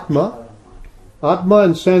word Atma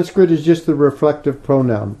in Sanskrit is just the reflective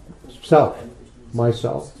pronoun. Self.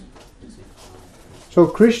 Myself. So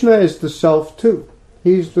Krishna is the self too.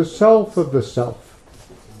 He's the self of the self.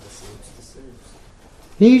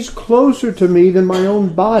 He's closer to me than my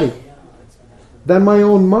own body, than my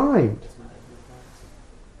own mind.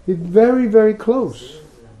 He's very, very close.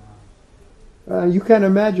 You can't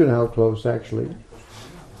imagine how close, actually.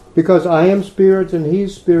 Because I am spirit and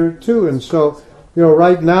he's spirit too. And so,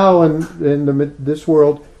 right now in this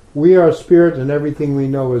world, we are spirit and everything we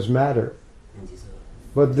know is matter.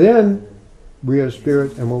 But then, we are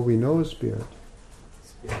spirit and what we know is spirit.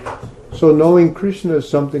 So knowing Krishna is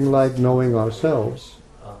something like knowing ourselves.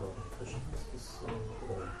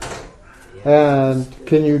 And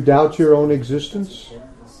can you doubt your own existence?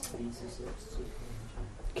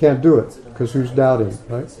 Can't do it, because who's doubting,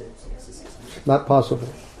 right? Not possible.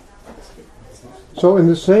 So in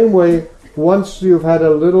the same way, once you've had a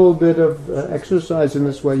little bit of exercise in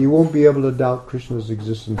this way, you won't be able to doubt Krishna's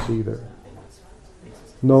existence either.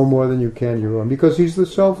 No more than you can your own, because he's the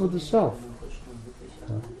self of the self.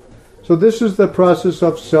 So this is the process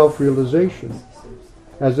of self-realization.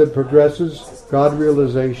 As it progresses, God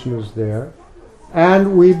realization is there,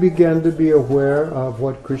 and we begin to be aware of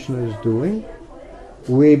what Krishna is doing.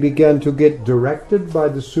 We begin to get directed by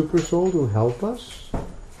the Supersoul to help us.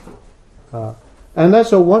 And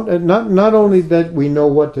that's not only that we know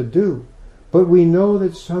what to do, but we know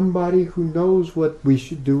that somebody who knows what we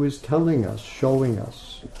should do is telling us, showing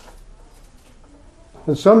us.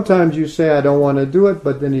 And sometimes you say, I don't want to do it,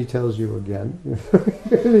 but then he tells you again.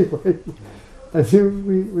 Anyway, I think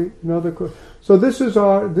we know the. So this is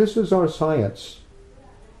our science.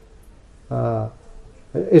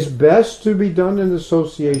 It's best to be done in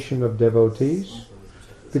association of devotees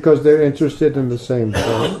because they're interested in the same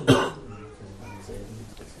thing.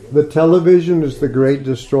 The television is the great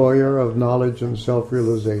destroyer of knowledge and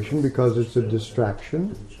self-realization because it's a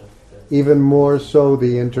distraction. Even more so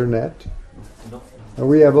the internet. And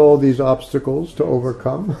we have all these obstacles to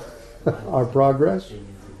overcome our progress.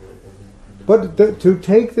 But to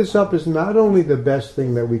take this up is not only the best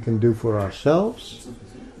thing that we can do for ourselves,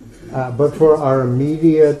 but for our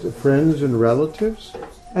immediate friends and relatives,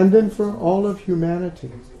 and then for all of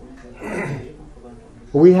humanity.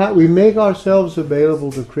 We make ourselves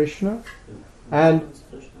available to Krishna, and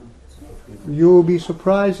you will be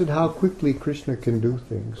surprised at how quickly Krishna can do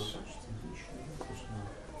things.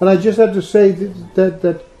 And I just have to say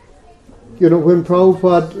that when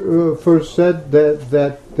Prabhupada first said that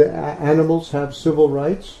the animals have civil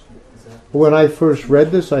rights, when I first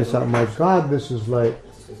read this, I thought, my God, this is like,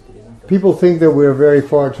 people think that we're very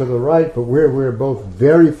far to the right, but we're both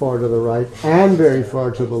very far to the right and very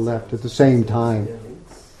far to the left at the same time.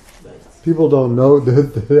 People don't know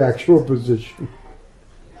the actual position.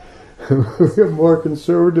 We're more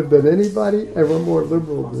conservative than anybody, and we're more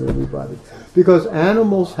liberal than anybody. Because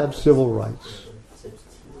animals have civil rights.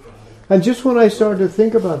 And just when I started to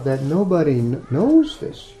think about that, nobody knows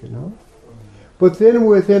this, But then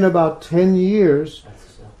within about 10 years,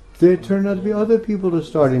 there turned out to be other people who are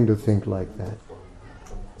starting to think like that.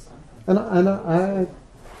 And I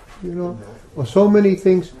so many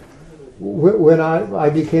things. When I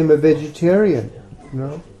became a vegetarian,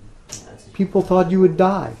 people thought you would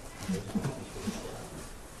die.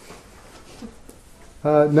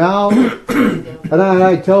 Now, and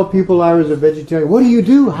I tell people I was a vegetarian, what do you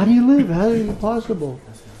do? How do you live? How is it possible?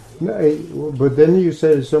 But then you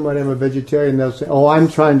say to somebody, I'm a vegetarian, they'll say, oh, I'm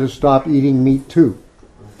trying to stop eating meat too.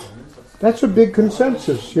 That's a big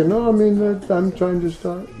consensus, I'm trying to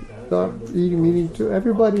stop eating meat too.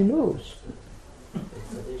 Everybody knows.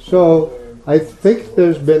 So I think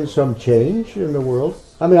there's been some change in the world.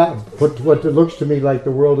 I mean, what it looks to me like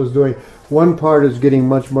the world is doing, one part is getting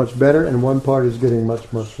much, much better, and one part is getting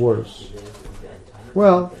much, much worse.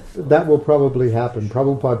 Well, that will probably happen.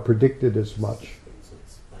 Prabhupada predicted as much.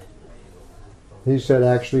 He said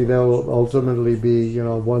actually there will ultimately be,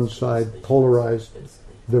 one side polarized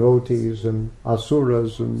devotees and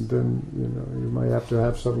asuras, and then, you might have to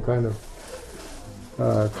have some kind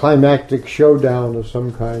of climactic showdown of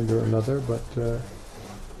some kind or another,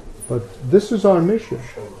 but this is our mission.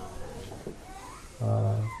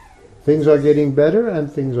 Things are getting better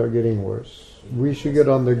and things are getting worse. We should get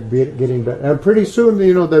on the getting better. And pretty soon,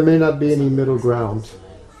 there may not be any middle ground.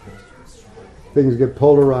 Things get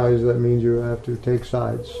polarized, that means you have to take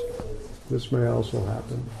sides. This may also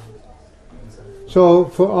happen. So,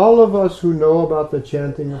 for all of us who know about the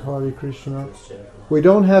chanting of Hare Krishna, we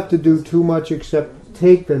don't have to do too much except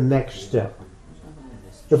take the next step.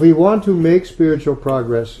 If we want to make spiritual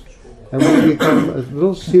progress, and we become a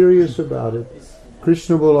little serious about it,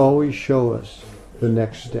 Krishna will always show us the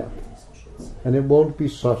next step. And it won't be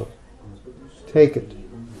subtle. Take it.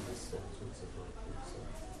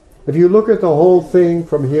 If you look at the whole thing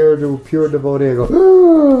from here to pure devotee, I go,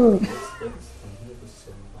 ah!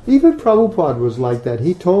 Even Prabhupada was like that.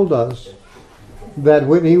 He told us that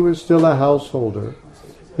when he was still a householder,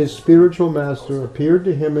 his spiritual master appeared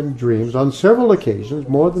to him in dreams on several occasions,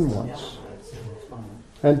 more than once,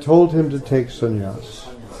 and told him to take sannyas.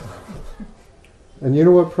 And you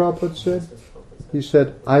know what Prabhupada said? He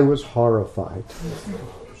said, I was horrified.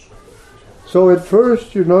 So at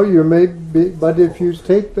first, you may be, but if you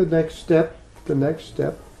take the next step.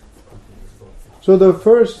 So the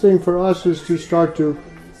first thing for us is to start to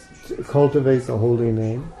cultivate the holy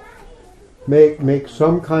name. Make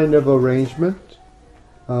some kind of arrangement.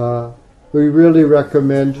 We really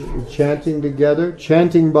recommend chanting together,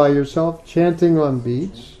 chanting by yourself, chanting on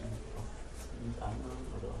beads.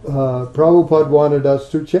 Prabhupada wanted us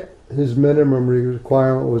to chant. His minimum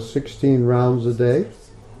requirement was 16 rounds a day.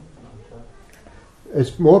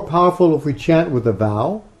 It's more powerful if we chant with a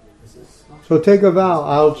vow. So take a vow,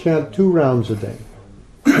 I'll chant 2 rounds a day.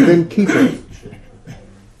 And then keep it.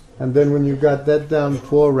 And then when you've got that down,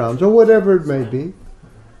 4 rounds, or whatever it may be.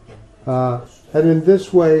 And in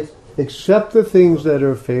this way, accept the things that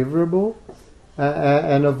are favorable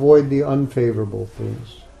and avoid the unfavorable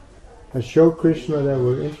things. And show Krishna that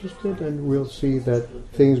we're interested, and we'll see that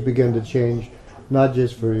things begin to change, not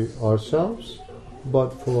just for ourselves, but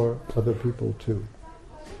for other people too.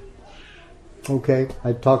 Okay,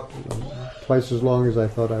 I talked twice as long as I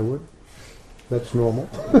thought I would. That's normal.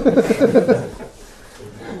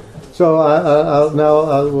 So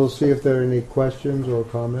now we'll see if there are any questions or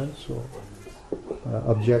comments or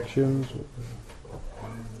objections, or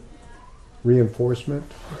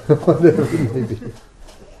reinforcement, whatever it may be.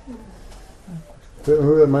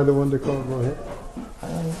 Who am I the one to call? Go ahead. I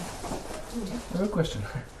have a question.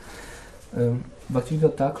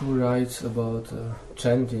 Bhaktivedanta Thakur writes about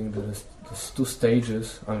chanting the 2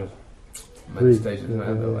 stages. I mean, many stages.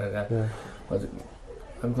 Yeah. But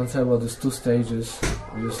I'm concerned about these 2 stages.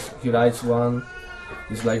 He writes one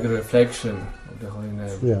is like a reflection of the holy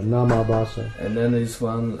name. Yeah, Namabhasa. And then there's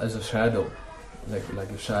one as a shadow,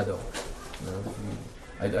 like a shadow.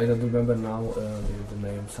 I don't remember now the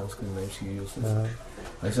name, Sanskrit name she uses.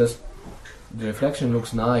 It says the reflection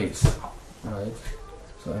looks nice, right?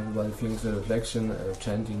 So everybody thinks the reflection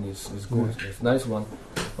chanting is good, it's a nice one.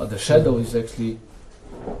 But the shadow is actually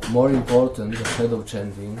more important, the shadow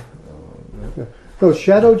chanting. So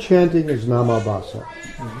shadow chanting is Namabhasa.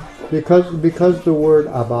 Because the word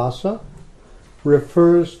abhasa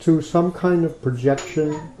refers to some kind of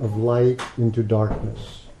projection of light into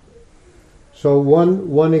darkness. So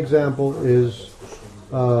one example is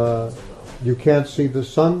you can't see the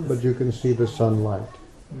sun, but you can see the sunlight.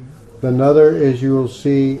 Another is you will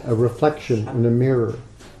see a reflection in a mirror.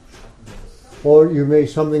 Or you may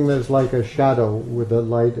something that's like a shadow where the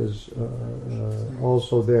light is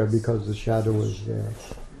also there because the shadow is there.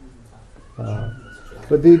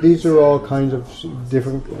 But these are all kinds of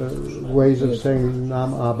different ways of saying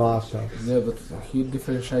Nam Abhasa. Yeah, but he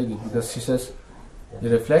differentiated because he says the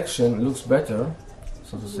reflection looks better,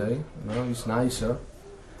 so to say, it's nicer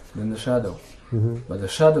than the shadow. Mm-hmm. But the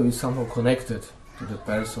shadow is somehow connected to the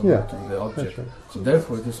person, to the object. Right. So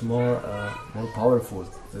therefore it is more powerful,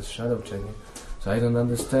 this shadow changing. So I don't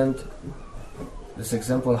understand this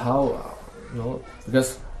example how,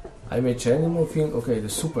 because I may change and I think, okay,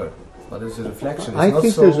 it's super, but there's a reflection. I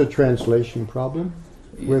think there's a translation problem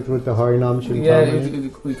with the Harinam Chintamani.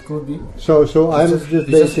 Yeah, it could be. So I'm just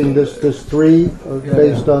basing this 3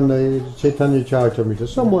 based on the Chaitanya Charitamrita,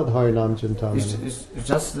 somewhat Harinam Chintamani. It's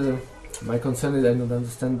just My concern is I don't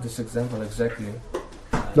understand this example exactly.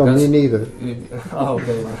 No, me neither. Oh,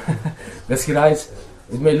 okay. Because he writes,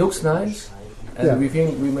 it may look nice, and we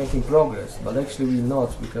think we're making progress, but actually we're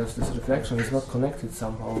not, because this reflection is not connected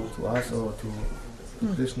somehow to us or to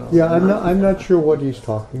Krishna. Yeah, I'm not sure what he's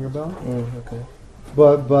talking about. Okay.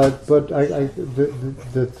 But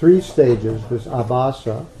the three stages, this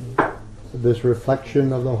abhasa, this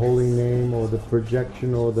reflection of the holy name, or the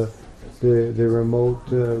projection, or the remote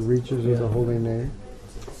reaches of the holy name.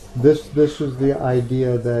 This is the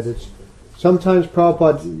idea that it's sometimes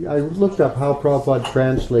Prabhupada. I looked up how Prabhupada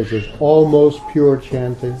translates it. Almost pure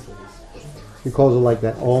chanting. He calls it like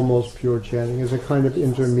that. Almost pure chanting is a kind of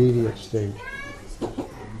intermediate stage.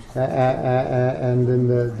 And then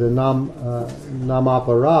the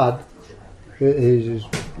namaparad is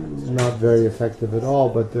not very effective at all.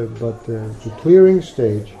 But the clearing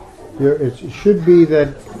stage, it should be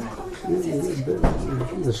that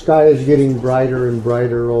the sky is getting brighter and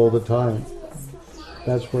brighter all the time.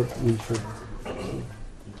 That's what we should. Okay.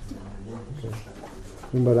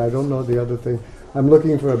 But I don't know the other thing. I'm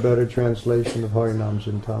looking for a better translation of Harinam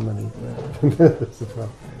Chintamani. That's the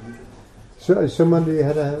problem. So, somebody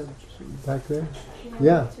had a back there?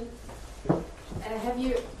 Yeah. Have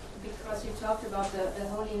you, because you talked about the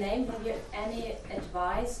holy name, have you any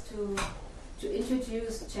advice to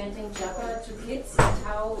introduce chanting japa to kids and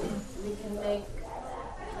how we can make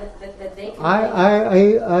that they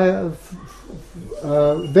can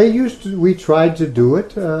they used to, we tried to do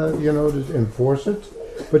it, to enforce it,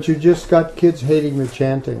 but you just got kids hating the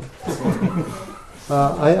chanting.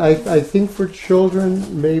 I think for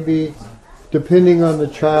children, maybe, depending on the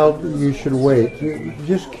child, you should wait.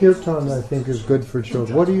 Just kirtan, I think, is good for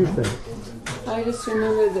children. What do you think? I just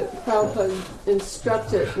remember that Prabhupada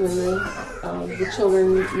instructed when the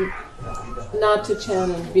children not to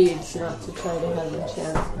chant in beads, not to try to have them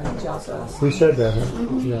chant japas. We said that, huh?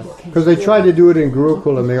 Mm-hmm. Yeah. Because they tried to do it in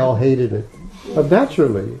Gurukul and they all hated it. But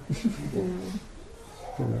naturally.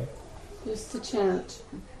 Just to chant.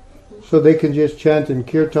 So they can just chant in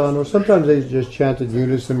kirtan, or sometimes they just chant in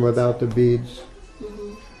unison without the beads.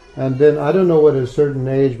 And then, I don't know what a certain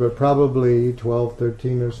age, but probably 12,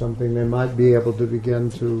 13 or something, they might be able to begin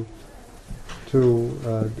to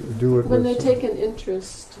do it. When they take an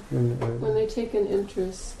interest. When they take an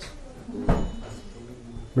interest. I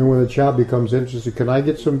mean, when the child becomes interested, can I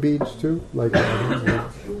get some beads too? Like that.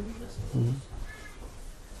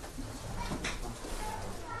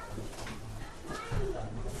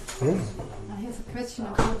 I have a question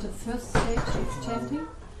about the first stage of chanting.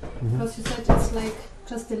 Because you said it's like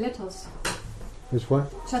just the letters. It's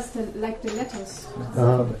what? Just like the letters.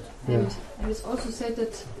 And it's also said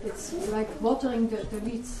that it's like watering the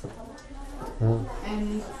weeds.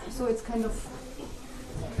 And so it's kind of,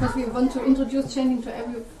 because we want to introduce chanting to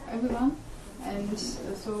everyone, and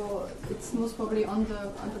so it's most probably on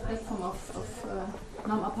the platform of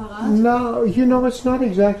Nam Apparat. No, it's not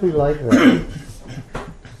exactly like that.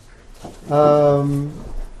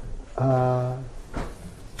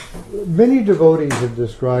 Many devotees have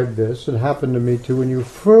described this. It happened to me too. When you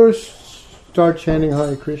first start chanting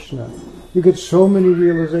Hare Krishna, you get so many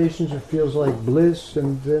realizations. It feels like bliss,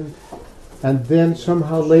 and then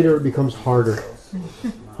somehow later it becomes harder.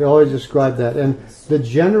 They always describe that. And the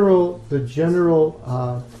general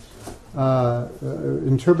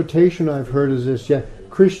interpretation I've heard is this: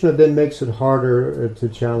 Krishna then makes it harder to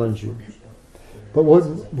challenge you. But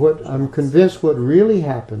what I'm convinced what really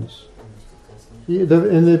happens.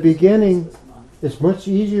 In the beginning, it's much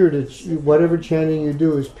easier to whatever chanting you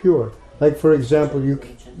do is pure. Like, for example,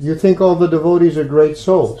 you think all the devotees are great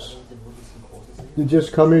souls. You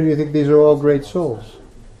just come in and you think these are all great souls.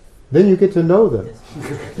 Then you get to know them.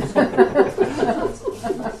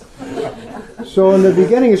 So in the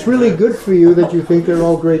beginning, it's really good for you that you think they're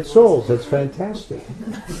all great souls. That's fantastic.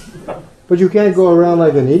 But you can't go around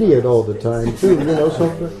like an idiot all the time, too.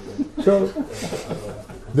 So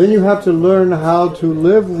then you have to learn how to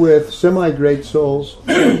live with semi-great souls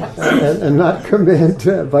and not commit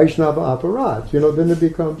Vaishnava aparat. Then it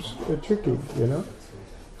becomes tricky.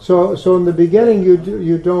 So in the beginning,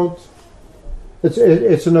 you don't.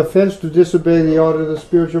 It's an offense to disobey the order of the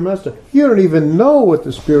spiritual master. You don't even know what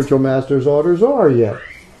the spiritual master's orders are yet.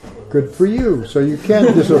 Good for you. So you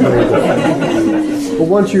can't disobey them. But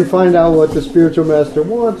once you find out what the spiritual master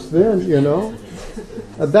wants, then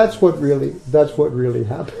that's what really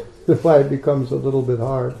happens. That's why it becomes a little bit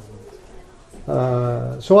hard.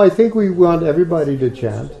 So I think we want everybody to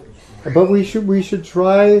chant, but we should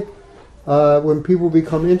try when people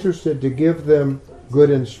become interested to give them good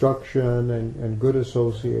instruction and good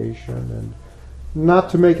association, and not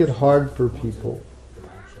to make it hard for people.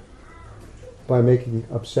 by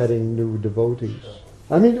upsetting new devotees.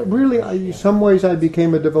 I mean, really, in some ways I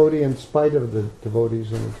became a devotee in spite of the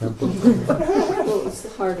devotees in the temple. Well, it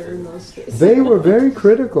was harder in those days. They were very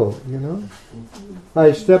critical, you know.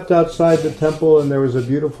 I stepped outside the temple and there was a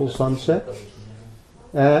beautiful sunset.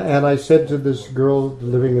 And I said to this girl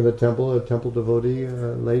living in the temple, a temple devotee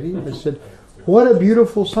lady, I said, "What a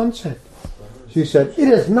beautiful sunset." She said, "It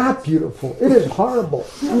is not beautiful. It is horrible.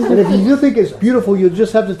 And if you think it's beautiful, you'll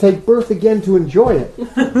just have to take birth again to enjoy it."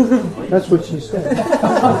 That's what she said.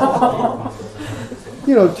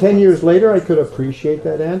 10 years later, I could appreciate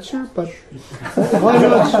that answer, but why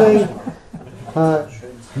not say,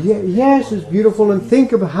 yes, it's beautiful, and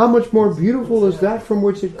think of how much more beautiful is that from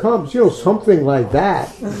which it comes. Something like that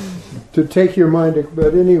to take your mind.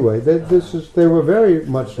 But anyway, they were very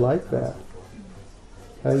much like that.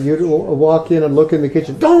 You'd walk in and look in the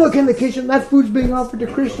kitchen. Don't look in the kitchen. That food's being offered to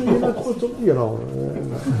Krishna. You're not supposed to,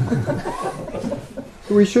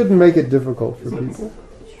 We shouldn't make it difficult for people.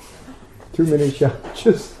 Too many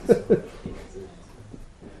challenges.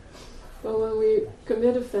 Well, when we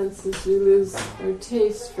commit offenses, we lose our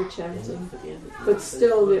taste for chanting. But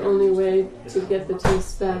still, the only way to get the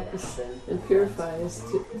taste back and purify is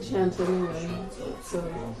to chant anyway. So.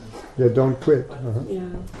 Yeah, don't quit.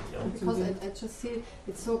 Yeah. Because I just see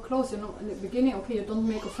it's so close, in the beginning, okay, you don't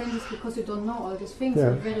make offenses because you don't know all these things.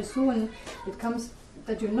 Yeah. And very soon it comes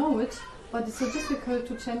that you know it, but it's so difficult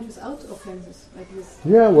to chant without offenses like this.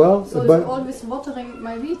 Yeah, well, so but it's always watering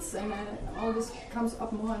my weeds, and all this comes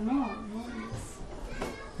up more and more.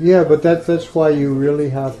 Yeah, but that's why you really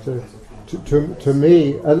have to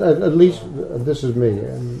me, at least this is me,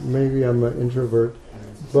 and maybe I'm an introvert,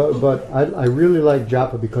 but I really like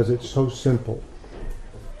japa because it's so simple.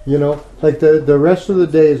 Like the rest of the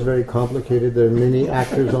day is very complicated. There are many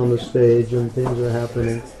actors on the stage and things are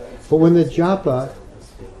happening. But when the japa,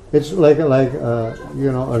 it's like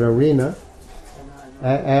an arena,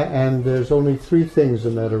 and there's only three things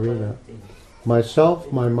in that arena: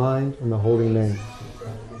 myself, my mind, and the holy name.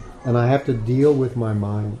 And I have to deal with my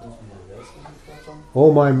mind.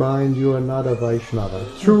 Oh, my mind, you are not a Vaishnava.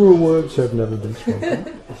 Truer words have never been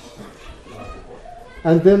spoken.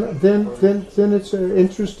 And then it's an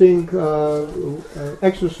interesting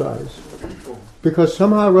exercise, because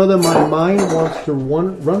somehow or other my mind wants to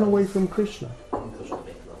run away from Krishna.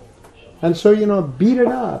 And so, beat it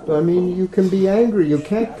up. I mean, you can be angry. You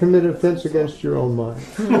can't commit offense against your own mind.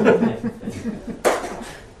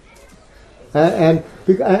 And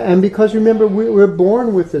because, remember, we're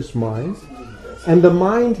born with this mind, and the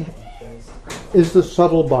mind is the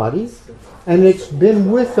subtle body, and it's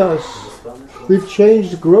been with us. We've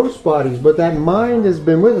changed gross bodies, but that mind has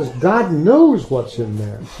been with us. God knows what's in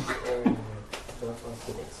there.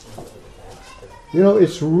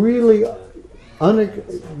 It's really...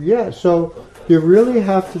 so you really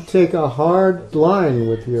have to take a hard line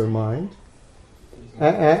with your mind,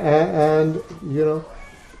 and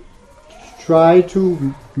try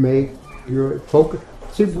to make your focus.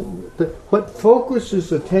 See, what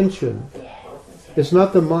focuses attention is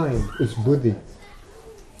not the mind; it's buddhi.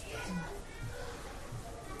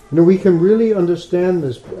 We can really understand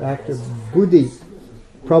this act of buddhi.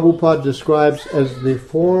 Prabhupada describes as the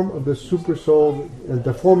form of the supersoul, and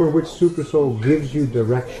the form in which supersoul gives you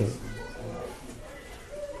direction.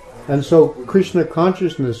 And so Krishna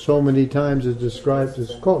consciousness so many times is described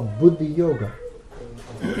as called buddhi yoga.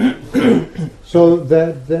 So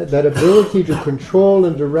that ability to control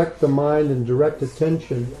and direct the mind and direct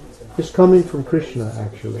attention is coming from Krishna,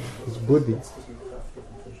 actually. It's buddhi.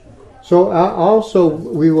 So also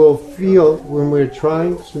we will feel, when we're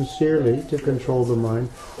trying sincerely to control the mind,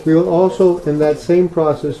 we will also, in that same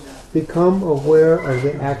process, become aware of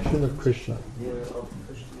the action of Krishna.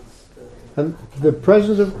 And the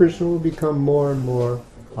presence of Krishna will become more and more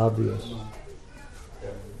obvious.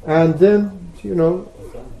 And then,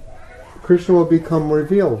 Krishna will become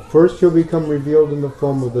revealed. First he'll become revealed in the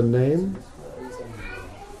form of the name,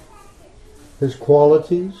 his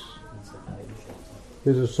qualities,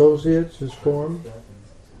 his associates, his form.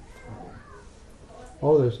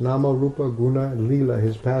 All this, Nama, Rupa, Guna, and Leela,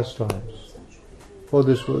 his pastimes.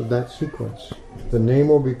 That sequence. The name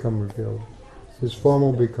will become revealed. His form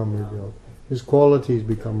will become revealed. His qualities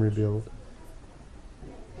become revealed.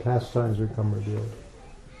 Pastimes become revealed.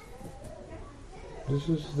 This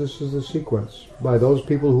is the sequence by those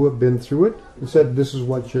people who have been through it and said this is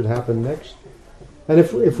what should happen next. And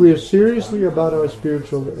if we are seriously about our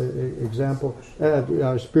spiritual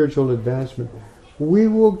our spiritual advancement,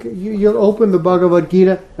 you'll open the Bhagavad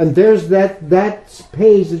Gita, and there's that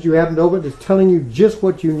page that you haven't opened that's telling you just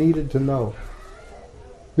what you needed to know.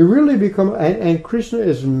 You really become, and Krishna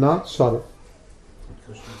is not subtle.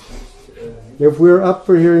 If we're up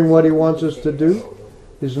for hearing what he wants us to do,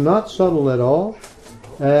 it's not subtle at all.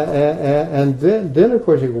 And then of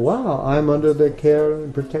course you go, wow, I'm under the care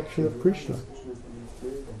and protection of Krishna.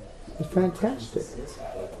 It's fantastic.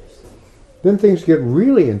 Then things get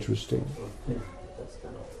really interesting.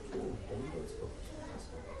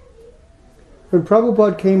 When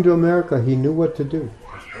Prabhupada came to America, he knew what to do.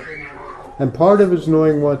 And part of his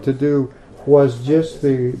knowing what to do was just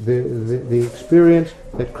the experience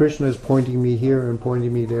that Krishna is pointing me here and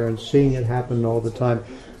pointing me there and seeing it happen all the time.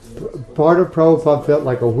 Part of Prabhupada felt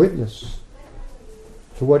like a witness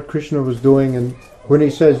to what Krishna was doing, and when he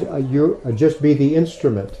says, you just be the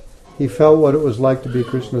instrument, he felt what it was like to be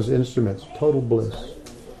Krishna's instrument. Total bliss.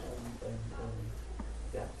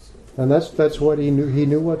 And that's what he knew. He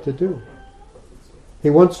knew what to do. He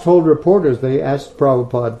once told reporters, they asked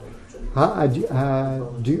Prabhupada, how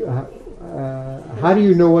do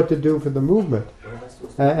you know what to do for the movement?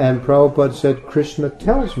 And Prabhupada said, Krishna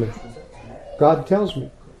tells me. God tells me.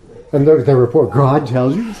 And the report, God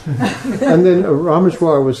tells you? And then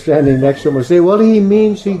Rameshwar was standing next to him and say, well, he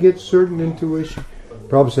means he gets certain intuition.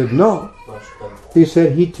 Prabhupada said, no. He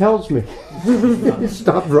said, he tells me. He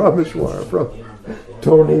stopped Rameshwar from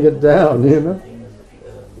toning it down, you know.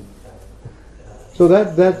 So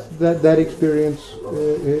that experience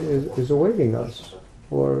is awaiting us,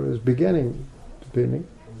 or is beginning.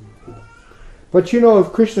 But you know,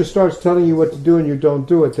 if Krishna starts telling you what to do and you don't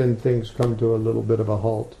do it, then things come to a little bit of a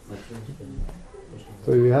halt.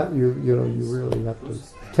 So you really have to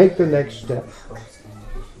take the next step.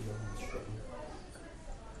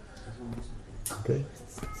 Okay.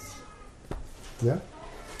 Yeah.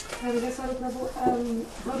 How do I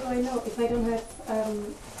know if I don't have,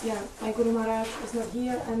 my Guru Maharaj is not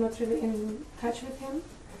here, I'm not really in touch with him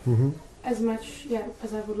as much,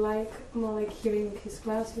 as I would like, more like hearing his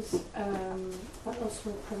classes, but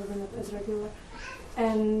also probably not as regular.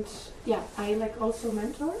 And I like also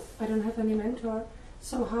mentor. I don't have any mentor,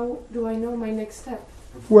 so how do I know my next step?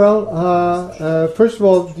 Well, first of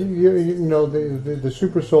all, you know the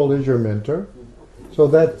Super Soul is your mentor, so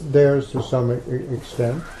that theirs to some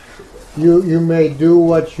extent. You may do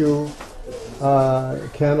what you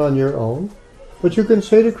can on your own, but you can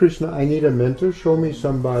say to Krishna, I need a mentor, show me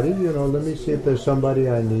somebody, let me see if there's somebody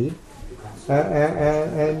I need.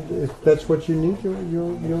 And if that's what you need,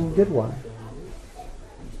 you'll get one.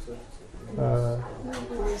 I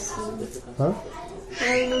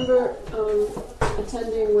remember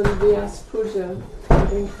attending one Vyas Puja, I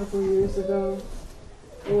think a couple of years ago.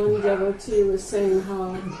 One devotee was saying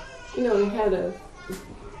how, he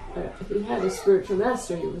had a spiritual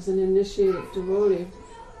master. He was an initiated devotee,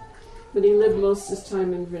 but he lived most of his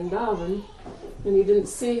time in Vrindavan, and he didn't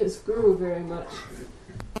see his guru very much.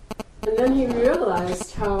 And then he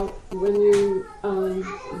realized how when you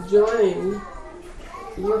join,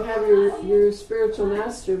 you have your spiritual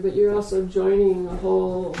master, but you're also joining a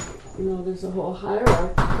whole, there's a whole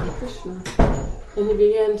hierarchy of Krishna. And he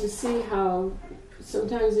began to see how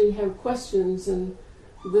sometimes he'd have questions, and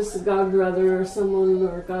this god brother or someone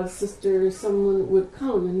or god sister or someone would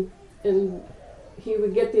come and he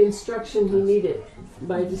would get the instruction he needed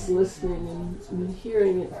by just listening and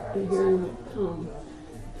hearing it come.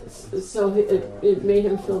 So it made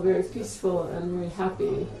him feel very peaceful and very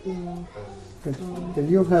happy. And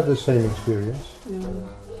you'll have the same experience.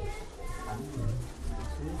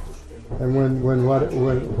 And when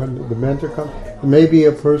the mentor comes, maybe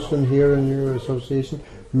a person here in your association,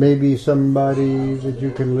 maybe somebody that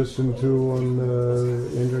you can listen to on the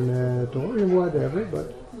internet or whatever,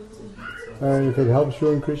 but if it helps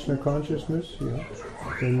you in Krishna consciousness,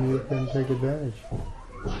 then you can take advantage.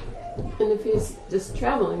 And if he's just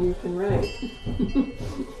traveling, you can write.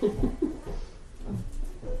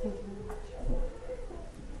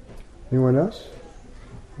 Anyone else?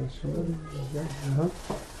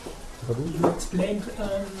 You explained,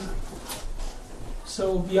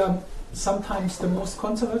 so we are sometimes the most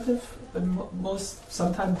conservative,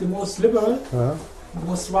 sometimes the most liberal,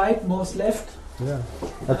 most right, most left. Yeah,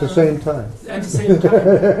 at the same time. At the same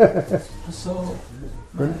time. So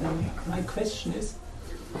my question is,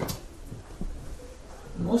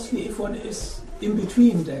 mostly if one is in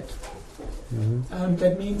between that,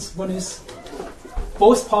 that means one is,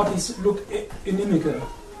 both parties look inimical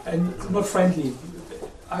and not friendly.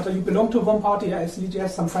 Either you belong to one party, I see you have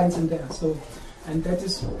some friends in there. So, and that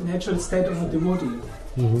is natural state of a devotee.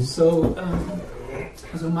 So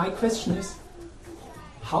my question is,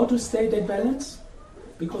 how to stay that balance?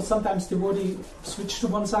 Because sometimes devotee switch to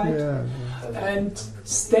one side and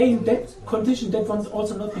stay in that condition that one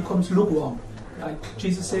also not becomes lukewarm. Like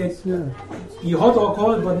Jesus said, Yeah. be hot or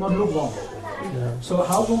cold, but not lukewarm. Yeah. So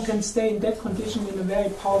how one can stay in that condition in a very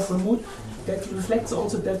powerful mood, that reflects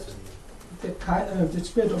also that the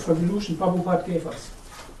spirit of revolution Prabhupada gave us.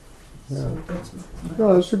 Yeah. So that's,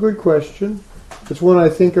 No, that's a good question. It's one I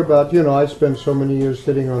think about. You know, I spent so many years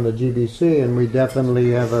sitting on the GBC, and we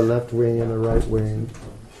definitely have a left wing and a right wing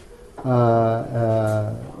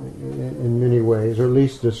in many ways, or at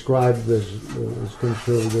least described as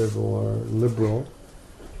conservative or liberal.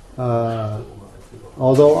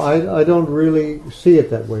 Although I don't really see it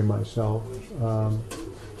that way myself.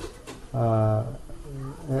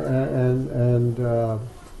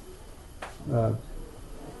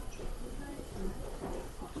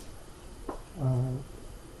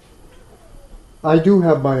 I do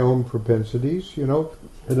have my own propensities, you know.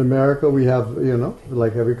 In America, we have, you know,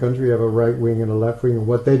 like every country, we have a right wing and a left wing. And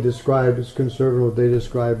what they describe as conservative, what they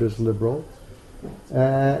describe as liberal.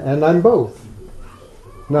 And I'm both.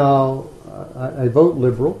 Now, I vote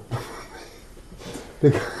liberal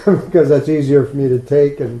because that's easier for me to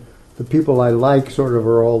take, and the people I like sort of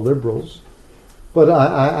are all liberals. But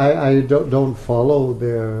I don't follow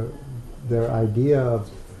their idea of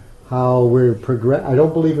how we're progress. I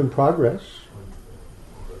don't believe in progress.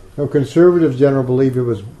 You know, conservatives generally believe it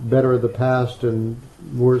was better in the past and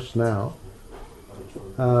worse now.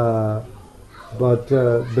 But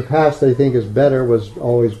the past they think is better was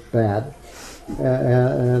always bad,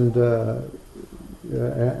 and so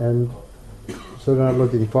they're not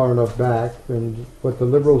looking far enough back. And what the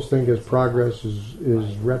liberals think is progress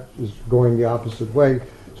is going the opposite way.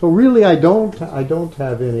 So really, I don't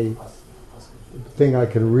have any thing I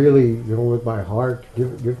can really, you know, with my heart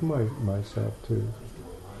give myself to.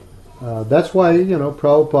 That's why, you know,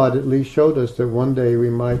 Prabhupada at least showed us that one day we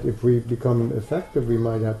might, if we become effective, we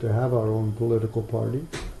might have to have our own political party.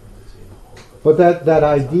 But that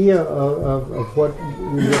idea of what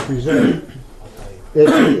we represent,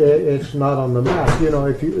 it's not on the map. You know,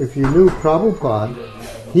 if you knew Prabhupada,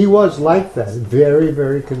 he was like that, very,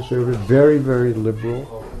 very conservative, very, very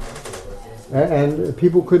liberal, and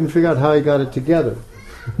people couldn't figure out how he got it together.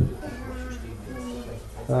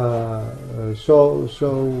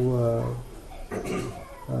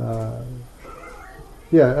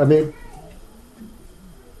 Yeah, I mean,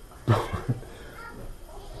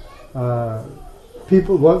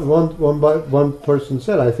 people. One person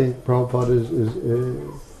said, I think Prabhupada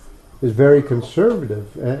is very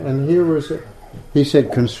conservative, and he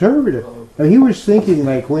said conservative, and he was thinking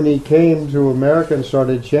like when he came to America and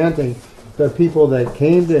started chanting, the people that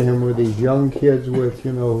came to him were these young kids with,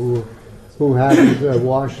 you know, who hadn't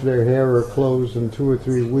washed their hair or clothes in 2 or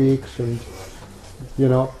 3 weeks, and you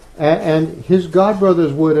know, and his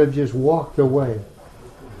godbrothers would have just walked away.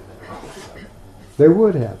 They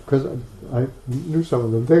would have, because I knew some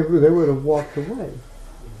of them. They would have walked away.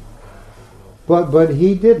 But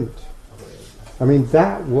he didn't. I mean,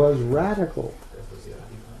 that was radical.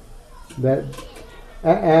 That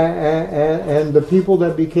and the people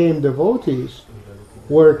that became devotees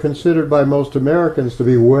were considered by most Americans to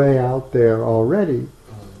be way out there already.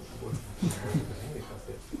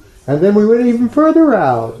 And then we went even further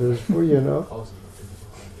out, you know.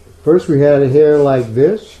 First we had a hair like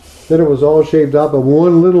this, then it was all shaved up, and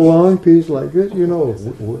one little long piece like this, you know.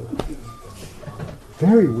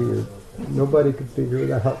 Very weird. Nobody could figure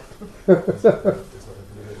it out.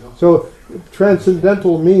 So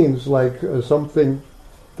transcendental means like something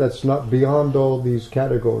that's not beyond all these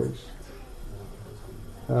categories.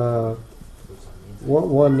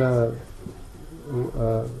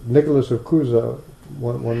 Nicholas of Cusa,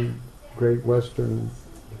 one great Western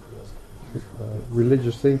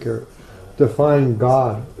religious thinker, defined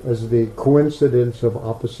God as the coincidence of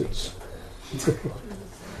opposites.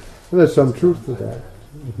 There's some truth to that,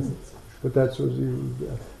 but that's what you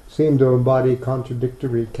seem to embody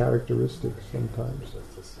contradictory characteristics sometimes.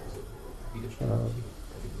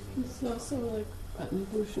 It's also like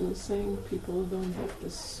Bhushan is saying, people don't have to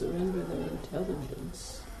surrender their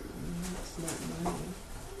intelligence. It's not mine.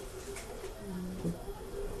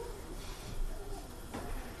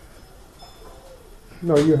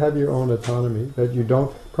 No, you have your own autonomy. That you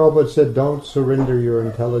don't. Prabhupada said, "Don't surrender your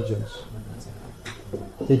intelligence."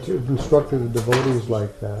 He instructed the devotees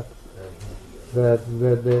like that. That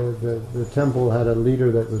the temple had a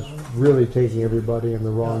leader that was really taking everybody in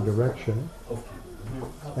the wrong direction,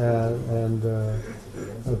 and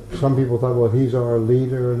some people thought, well, he's our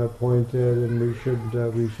leader and appointed, and we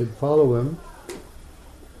should follow him.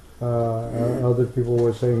 Other people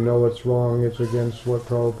were saying, no, it's wrong, it's against what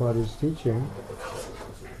Prabhupada is teaching.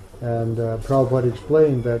 And Prabhupada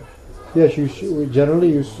explained that, yes,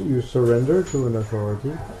 generally you surrender to an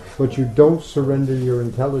authority, but you don't surrender your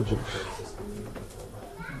intelligence.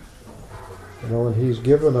 And He's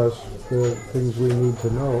given us the things we need to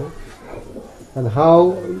know. And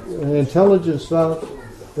how intelligence,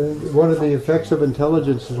 one of the effects of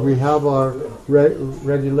intelligence is we have our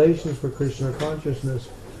regulations for Krishna consciousness,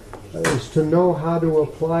 is to know how to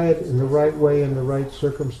apply it in the right way in the right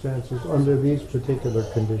circumstances under these particular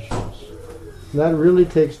conditions. And that really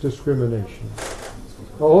takes discrimination.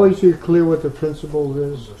 Always be clear what the principle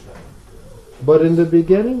is. But in the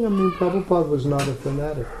beginning, Prabhupada was not a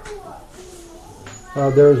fanatic.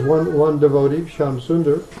 There was one devotee, Shyam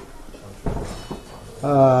Sundar.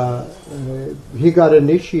 He got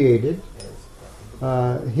initiated.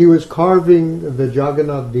 He was carving the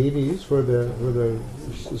Jagannath deities for the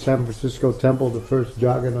San Francisco temple, the first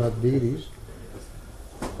Jagannath deities.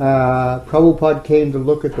 Prabhupada came to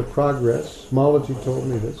look at the progress. Malaji told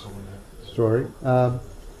me this story.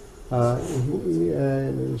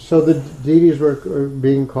 So the deities were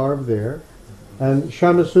being carved there. And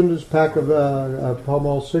Shamasundar's pack of Pall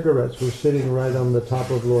Mall cigarettes was sitting right on the top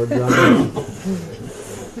of Lord Jagannath.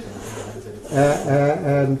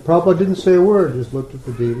 And Prabhupada didn't say a word, just looked at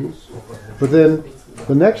the deities. But then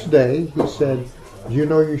the next day he said,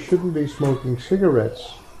 you shouldn't be smoking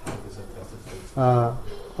cigarettes.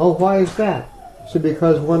 Oh, why is that? He said,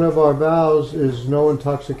 because one of our vows is no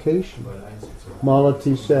intoxication.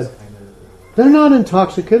 Malati said, they're not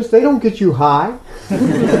intoxicants, they don't get you high.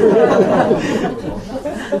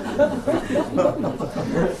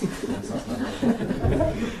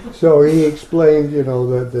 So he explained,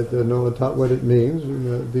 that what it means.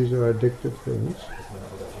 These are addictive things.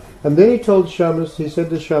 And then he said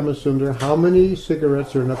to Shamasundar, how many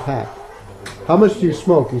cigarettes are in a pack? How much do you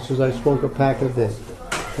smoke? He says, I smoke a pack a day.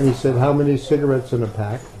 And he said, how many cigarettes in a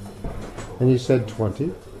pack? And he said,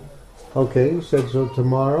 20. Okay, he said, so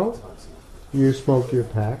tomorrow you smoke your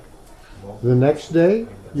pack. The next day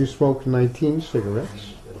you smoke 19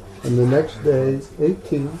 cigarettes. And the next day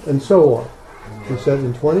 18, and so on. He said,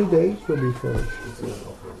 in 20 days you'll be finished.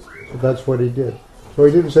 So that's what he did. So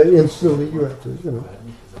he didn't say instantly, you have to,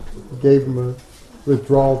 he gave him a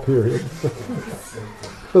withdrawal period.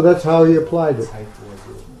 So that's how he applied it.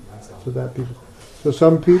 So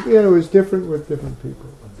some people, it was different with different people.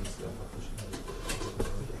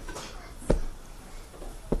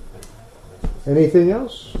 Anything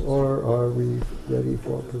else? Or are we ready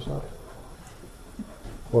for Prasad?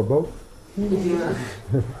 Or both? Yeah.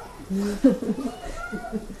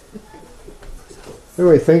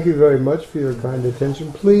 Anyway, thank you very much for your kind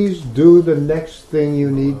attention. Please do the next thing you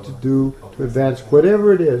need to do to advance.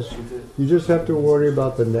 Whatever it is, you just have to worry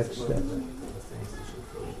about the next step.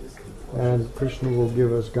 And Krishna will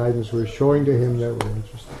give us guidance. We're showing to him that we're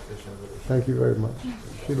interested. Thank you very much.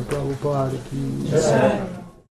 Srila Prabhupada ki jai.